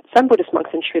Buddhist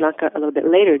monks in Sri Lanka a little bit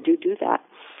later do that.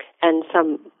 And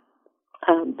some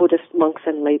Buddhist monks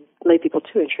and lay people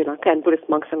too in Sri Lanka, and Buddhist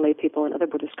monks and lay people in other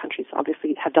Buddhist countries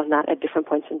obviously have done that at different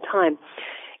points in time.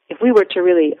 If we were to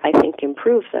really, I think,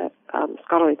 improve the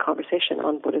scholarly conversation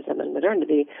on Buddhism and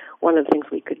modernity, one of the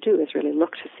things we could do is really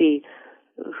look to see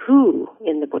who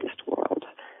in the Buddhist world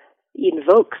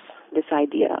invokes this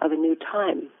idea of a new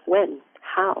time, when,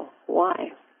 how,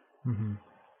 why.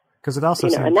 Because it also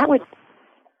seems... and that would...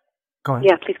 Go ahead.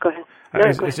 Yeah, please go ahead.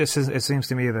 It seems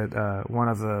to me that one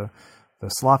of the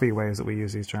sloppy ways that we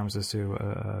use these terms is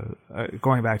to,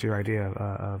 going back to your idea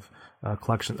of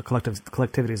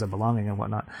collectivities of belonging and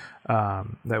whatnot,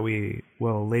 that we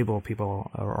will label people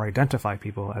or identify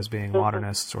people as being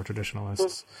modernists or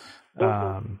traditionalists.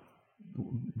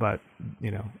 But,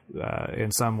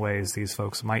 in some ways these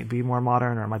folks might be more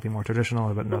modern or might be more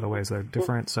traditional, but in other ways they're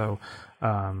different. So,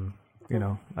 I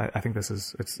think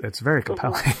it's very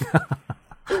compelling.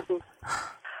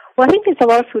 Well, I think there's a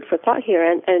lot of food for thought here,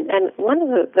 and one of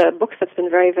the books that's been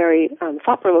very, very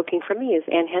thought-provoking for me is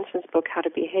Anne Hansen's book, How to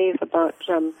Behave, about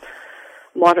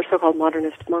so-called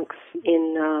modernist monks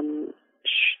in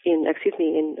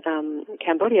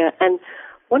Cambodia. And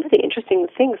one of the interesting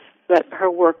things that her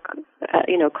work,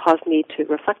 caused me to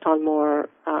reflect on more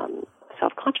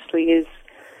self-consciously is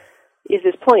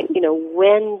this point,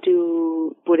 when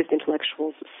do Buddhist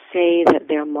intellectuals say that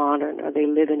they're modern or they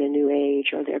live in a new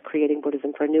age or they're creating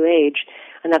Buddhism for a new age?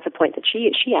 And that's a point that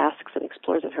she asks and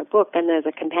explores in her book. And there's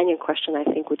a companion question, I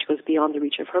think, which goes beyond the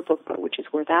reach of her book, but which is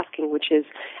worth asking, which is,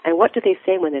 and what do they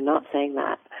say when they're not saying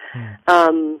that?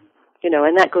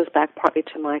 And that goes back partly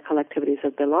to my collectivities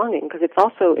of belonging, because it's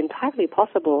also entirely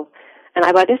possible, and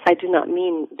by this I do not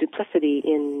mean duplicity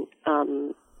in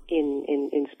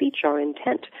speech or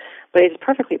intent, but it's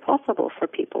perfectly possible for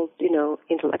people,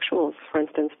 intellectuals, for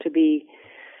instance, to be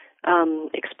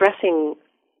expressing,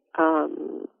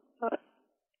 an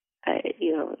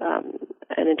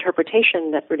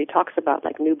interpretation that really talks about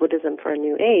like new Buddhism for a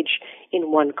new age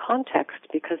in one context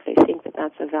because they think that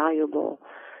that's a valuable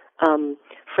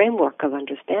framework of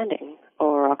understanding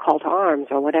or a call to arms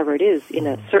or whatever it is in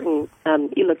a certain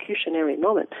elocutionary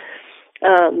moment.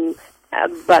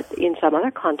 But in some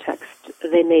other context,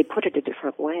 they may put it a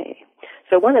different way.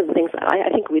 So one of the things that I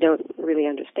think we don't really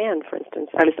understand, for instance,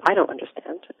 or at least I don't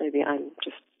understand, maybe I'm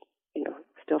just,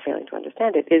 still failing to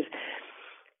understand it, is,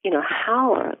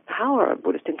 how are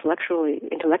Buddhist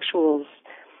intellectuals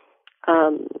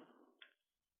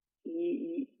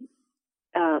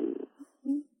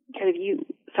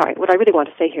what I really want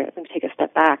to say here, let me take a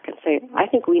step back and say, I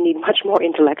think we need much more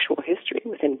intellectual history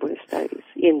within Buddhist studies,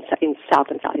 in South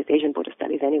and Southeast Asian Buddhist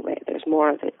studies anyway. There's more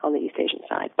of it on the East Asian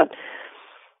side. But,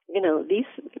 these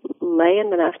lay and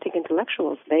monastic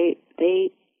intellectuals, they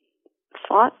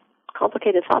thought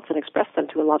complicated thoughts and expressed them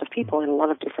to a lot of people in a lot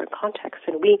of different contexts.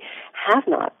 And we have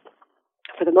not,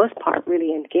 for the most part,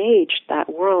 really engaged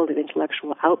that world of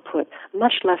intellectual output,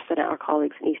 much less than our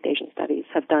colleagues in East Asian studies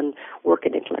have done work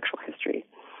in intellectual history,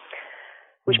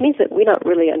 which means that we don't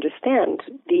really understand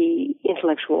the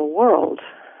intellectual world,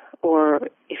 or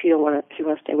if you want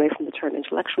to stay away from the term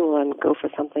intellectual and go for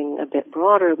something a bit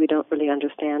broader, we don't really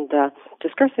understand the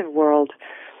discursive world,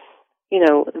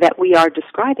 that we are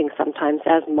describing sometimes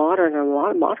as modern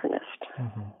or modernist.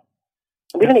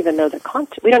 We don't even know the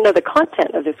content. We don't know the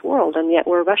content of this world, and yet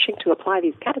we're rushing to apply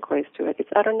these categories to it. It's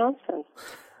utter nonsense.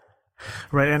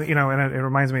 Right, and and it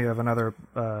reminds me of another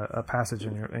a passage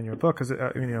in your book, because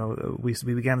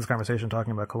we began this conversation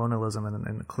talking about colonialism,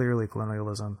 and clearly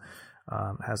colonialism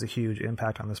has a huge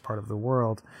impact on this part of the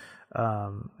world.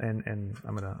 And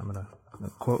I'm gonna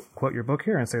quote your book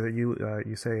here and say that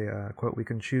you say, quote, "We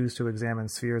can choose to examine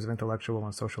spheres of intellectual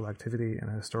and social activity in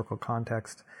a historical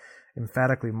context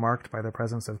emphatically marked by the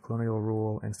presence of colonial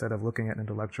rule instead of looking at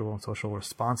intellectual and social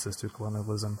responses to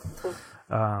colonialism."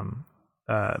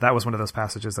 That was one of those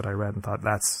passages that I read and thought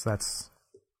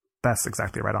that's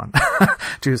exactly right on.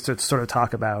 to sort of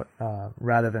talk about,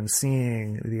 rather than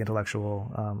seeing the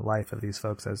intellectual life of these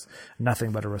folks as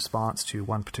nothing but a response to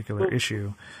one particular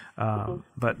issue,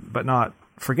 but not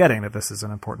forgetting that this is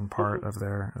an important part of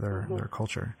their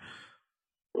culture.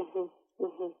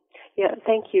 Yeah,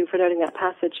 thank you for noting that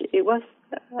passage. It was,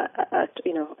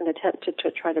 an attempt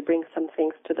to try to bring some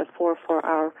things to the fore for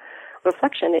our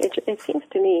reflection. It seems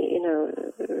to me,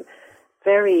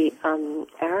 very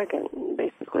arrogant,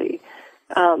 basically,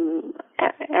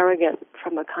 arrogant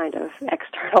from a kind of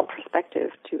external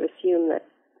perspective to assume that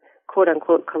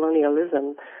quote-unquote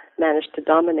colonialism managed to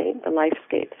dominate the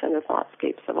lifescapes and the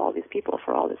thoughtscapes of all these people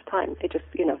for all this time. It just,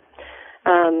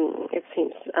 it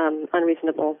seems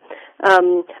unreasonable.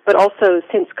 But also,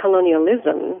 since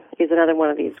colonialism is another one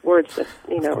of these words that,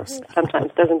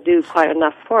 sometimes doesn't do quite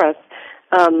enough for us,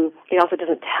 it also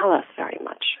doesn't tell us very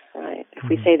much, right? If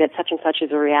we say that such and such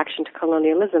is a reaction to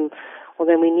colonialism, well,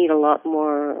 then we need a lot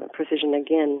more precision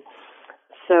again.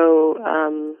 So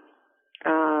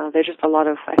there's just a lot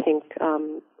of, I think,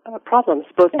 problems,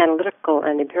 both analytical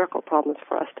and empirical problems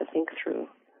for us to think through.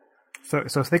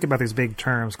 So think about these big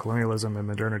terms, colonialism and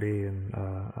modernity and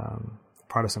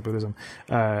Protestant Buddhism.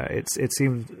 It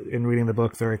seemed in reading the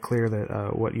book very clear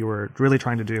that what you were really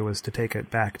trying to do was to take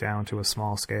it back down to a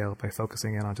small scale by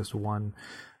focusing in on just one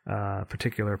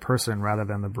particular person rather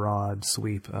than the broad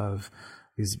sweep of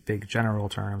these big general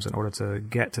terms in order to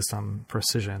get to some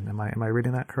precision. Am I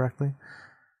reading that correctly?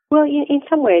 Well, in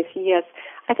some ways, yes.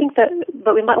 I think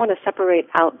but we might want to separate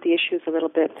out the issues a little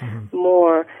bit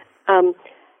more.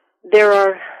 There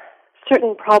are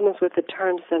certain problems with the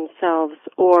terms themselves,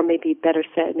 or maybe better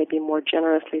said, maybe more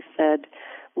generously said,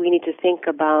 we need to think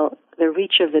about the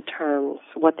reach of the terms,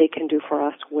 what they can do for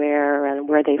us,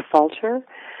 where they falter.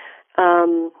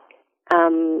 And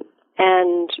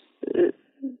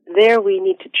there we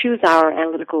need to choose our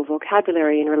analytical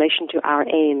vocabulary in relation to our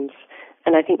aims.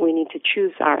 And I think we need to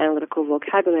choose our analytical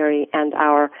vocabulary and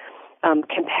our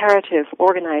comparative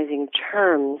organizing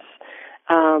terms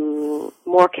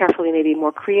more carefully, maybe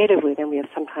more creatively than we have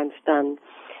sometimes done.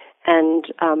 And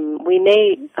we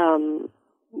may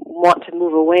want to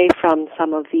move away from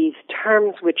some of these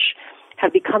terms which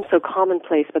have become so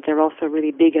commonplace, but they're also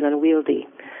really big and unwieldy.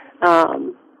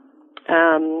 So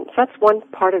that's one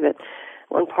part of it,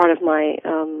 one part of my,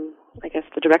 I guess,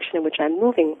 the direction in which I'm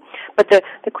moving. But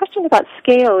the question about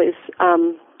scale is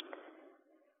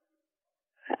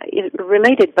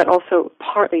related, but also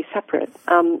partly separate.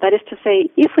 That is to say,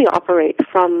 if we operate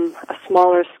from a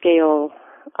smaller scale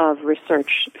of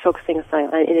research, focusing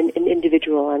on an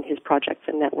individual and his projects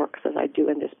and networks, as I do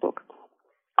in this book,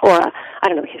 or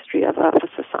history of a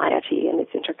society and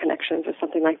its interconnections, or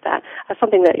something like that,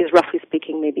 something that is roughly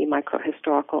speaking maybe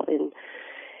micro-historical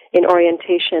in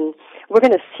orientation, we're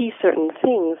going to see certain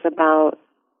things about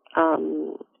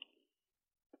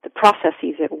the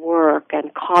processes at work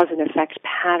and cause and effect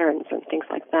patterns and things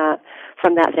like that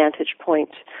from that vantage point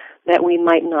that we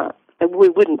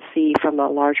wouldn't see from a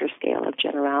larger scale of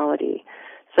generality.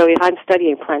 So if I'm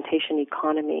studying plantation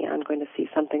economy, I'm going to see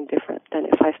something different than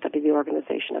if I study the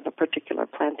organization of a particular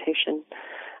plantation.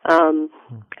 And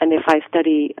if I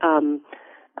study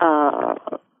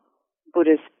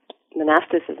Buddhist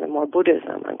monasticism or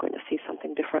Buddhism, I'm going to see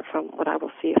something different from what I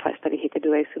will see if I study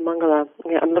Hikkaduwe Sumangala.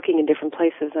 I'm looking in different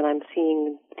places and I'm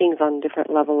seeing things on a different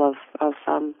level of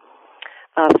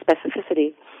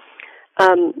specificity.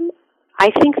 I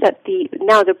think that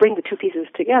now to bring the two pieces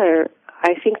together,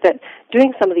 I think that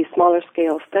doing some of these smaller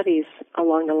scale studies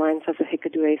along the lines of the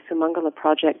Hikkaduwe Sumangala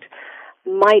project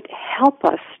might help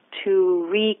us to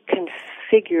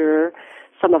reconfigure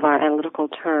some of our analytical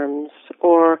terms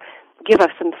or give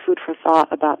us some food for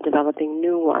thought about developing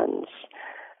new ones.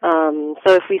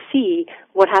 So if we see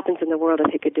what happens in the world of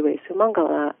Hikkaduwe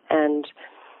Sumangala, and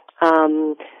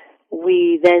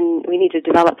we need to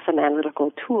develop some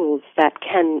analytical tools that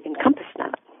can encompass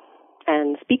that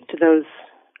and speak to those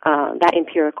that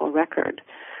empirical record.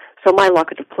 So my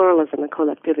locket of pluralism and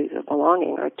collectivities of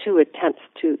belonging are two attempts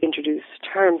to introduce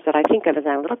terms that I think of as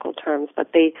analytical terms,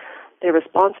 but they're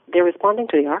responding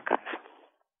to the archive.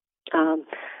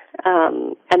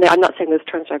 And I'm not saying those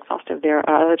terms are exhaustive. There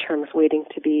are other terms waiting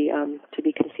to be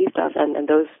conceived of, and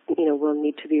those will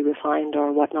need to be refined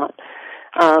or whatnot.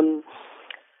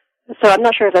 So I'm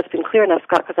not sure if that's been clear enough,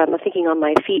 Scott, because I'm thinking on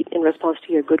my feet in response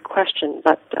to your good question.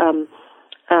 But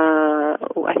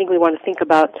I think we want to think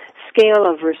about scale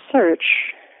of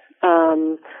research.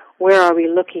 Where are we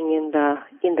looking in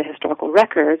the historical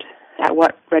record? At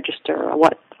what register or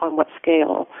on what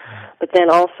scale? But then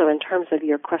also in terms of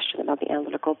your question about the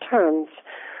analytical terms,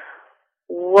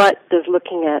 what does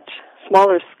looking at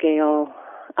smaller scale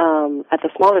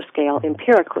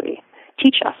empirically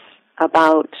teach us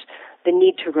about the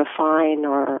need to refine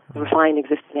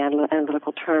existing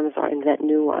analytical terms or invent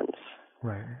new ones?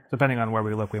 Right. Depending on where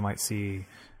we look, we might see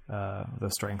the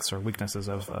strengths or weaknesses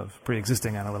of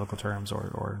pre-existing analytical terms,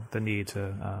 or the need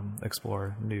to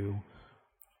explore new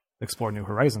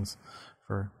horizons.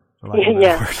 That's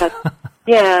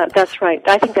right.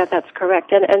 I think that's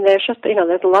correct. And there's just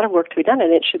there's a lot of work to be done,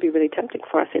 and it should be really tempting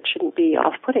for us. It shouldn't be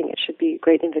off-putting. It should be a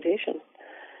great invitation.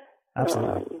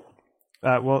 Absolutely.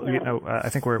 I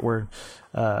think we're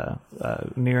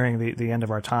nearing the end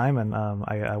of our time, and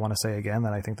I want to say again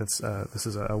that I think this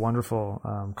is a wonderful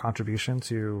contribution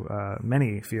to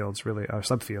many fields, really, or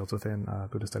subfields within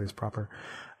Buddhist studies proper.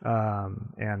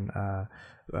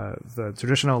 The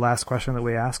traditional last question that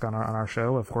we ask on our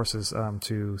show, of course, is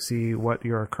to see what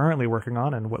you're currently working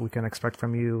on and what we can expect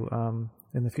from you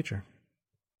in the future.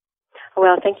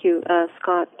 Well, thank you,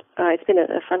 Scott. It's been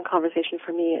a fun conversation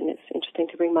for me, and it's interesting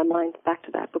to bring my mind back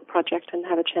to that book project and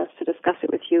have a chance to discuss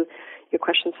it with you. Your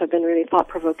questions have been really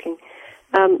thought-provoking.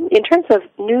 In terms of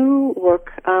new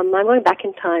work, I'm going back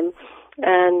in time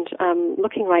and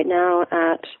looking right now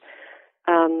at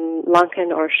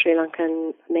Lankan or Sri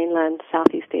Lankan mainland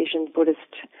Southeast Asian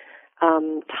Buddhist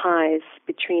ties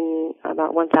between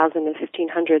about 1000 and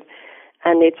 1500.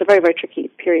 And it's a very, very tricky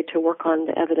period to work on.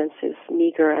 The evidence is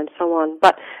meager and so on.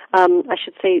 But I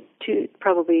should say,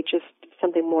 probably just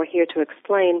something more here to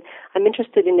explain. I'm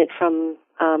interested in it from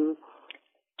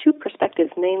two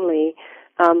perspectives, mainly.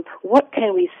 What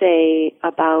can we say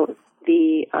about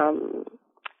the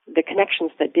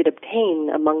connections that did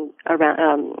obtain among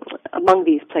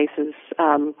these places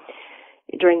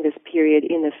during this period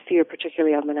in the sphere,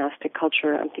 particularly of monastic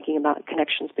culture? I'm thinking about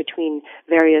connections between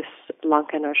various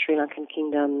Lankan or Sri Lankan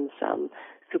kingdoms,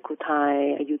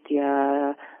 Sukhothai,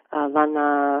 Ayutthaya,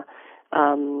 Lanna,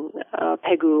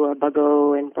 Pegu or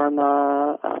Bago in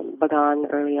Burma, Bagan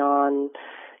early on,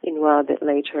 Inwa a bit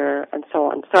later, and so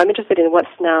on. So I'm interested in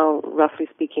what's now, roughly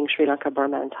speaking, Sri Lanka,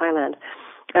 Burma, and Thailand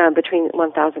between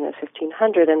 1000 and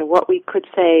 1500, and what we could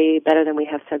say better than we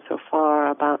have said so far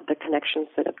about the connections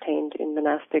that obtained in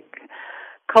monastic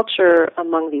culture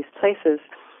among these places.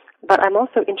 But I'm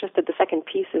also interested, the second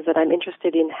piece is that I'm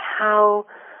interested in how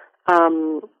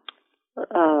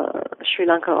Sri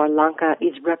Lanka or Lanka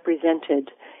is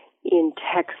represented in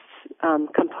texts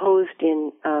composed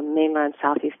in mainland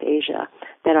Southeast Asia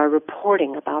that are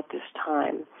reporting about this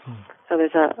time. So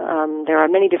there are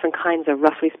many different kinds of,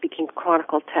 roughly speaking,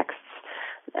 chronicle texts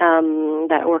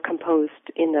that were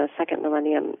composed in the second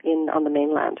millennium on the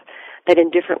mainland that in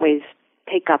different ways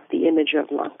take up the image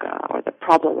of Lanka or the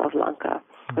problem of Lanka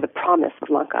or the promise of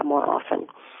Lanka more often.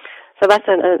 So that's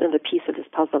another piece of this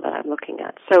puzzle that I'm looking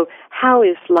at. So how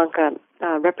is Lanka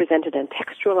represented and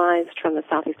textualized from the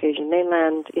Southeast Asian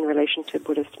mainland in relation to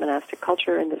Buddhist monastic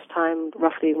culture in this time,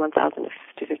 roughly 1000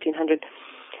 to 1500?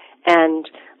 And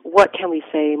what can we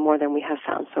say more than we have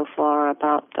found so far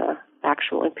about the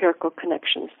actual empirical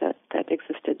connections that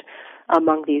existed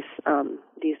among these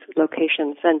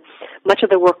locations? And much of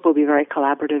the work will be very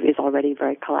collaborative, is already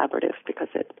very collaborative, because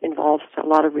it involves a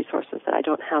lot of resources that I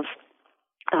don't have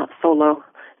solo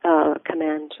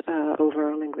command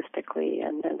over linguistically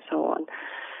and so on.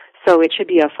 So it should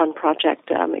be a fun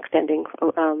project extending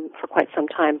for quite some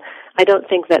time. I don't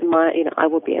think that I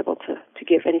will be able to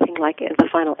give anything like it as a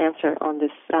final answer on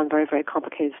this very, very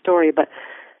complicated story, but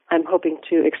I'm hoping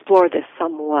to explore this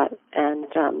somewhat and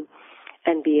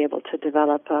be able to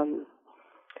develop,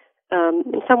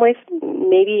 in some ways,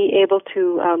 maybe able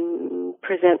to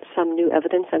present some new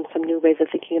evidence and some new ways of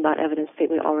thinking about evidence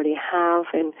that we already have,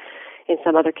 and in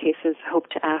some other cases hope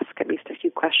to ask at least a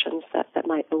few questions that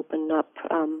might open up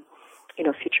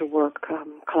future work,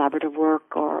 collaborative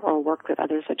work, or work that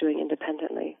others are doing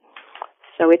independently.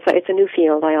 So it's a new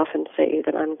field. I often say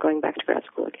that I'm going back to grad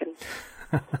school again.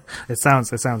 It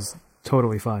sounds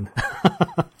totally fun.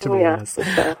 To be honest.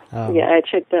 It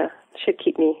should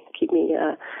keep me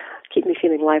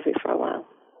feeling lively for a while.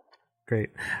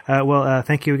 Great.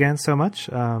 Thank you again so much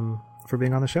for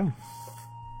being on the show.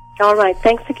 All right.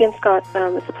 Thanks again, Scott.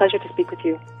 It's a pleasure to speak with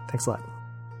you. Thanks a lot.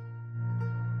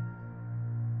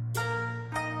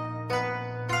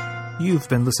 You've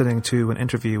been listening to an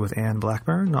interview with Anne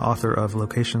Blackburn, author of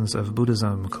Locations of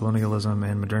Buddhism, Colonialism,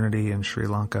 and Modernity in Sri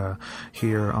Lanka,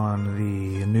 here on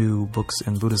the New Books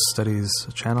in Buddhist Studies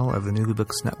channel of the New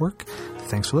Books Network.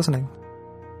 Thanks for listening.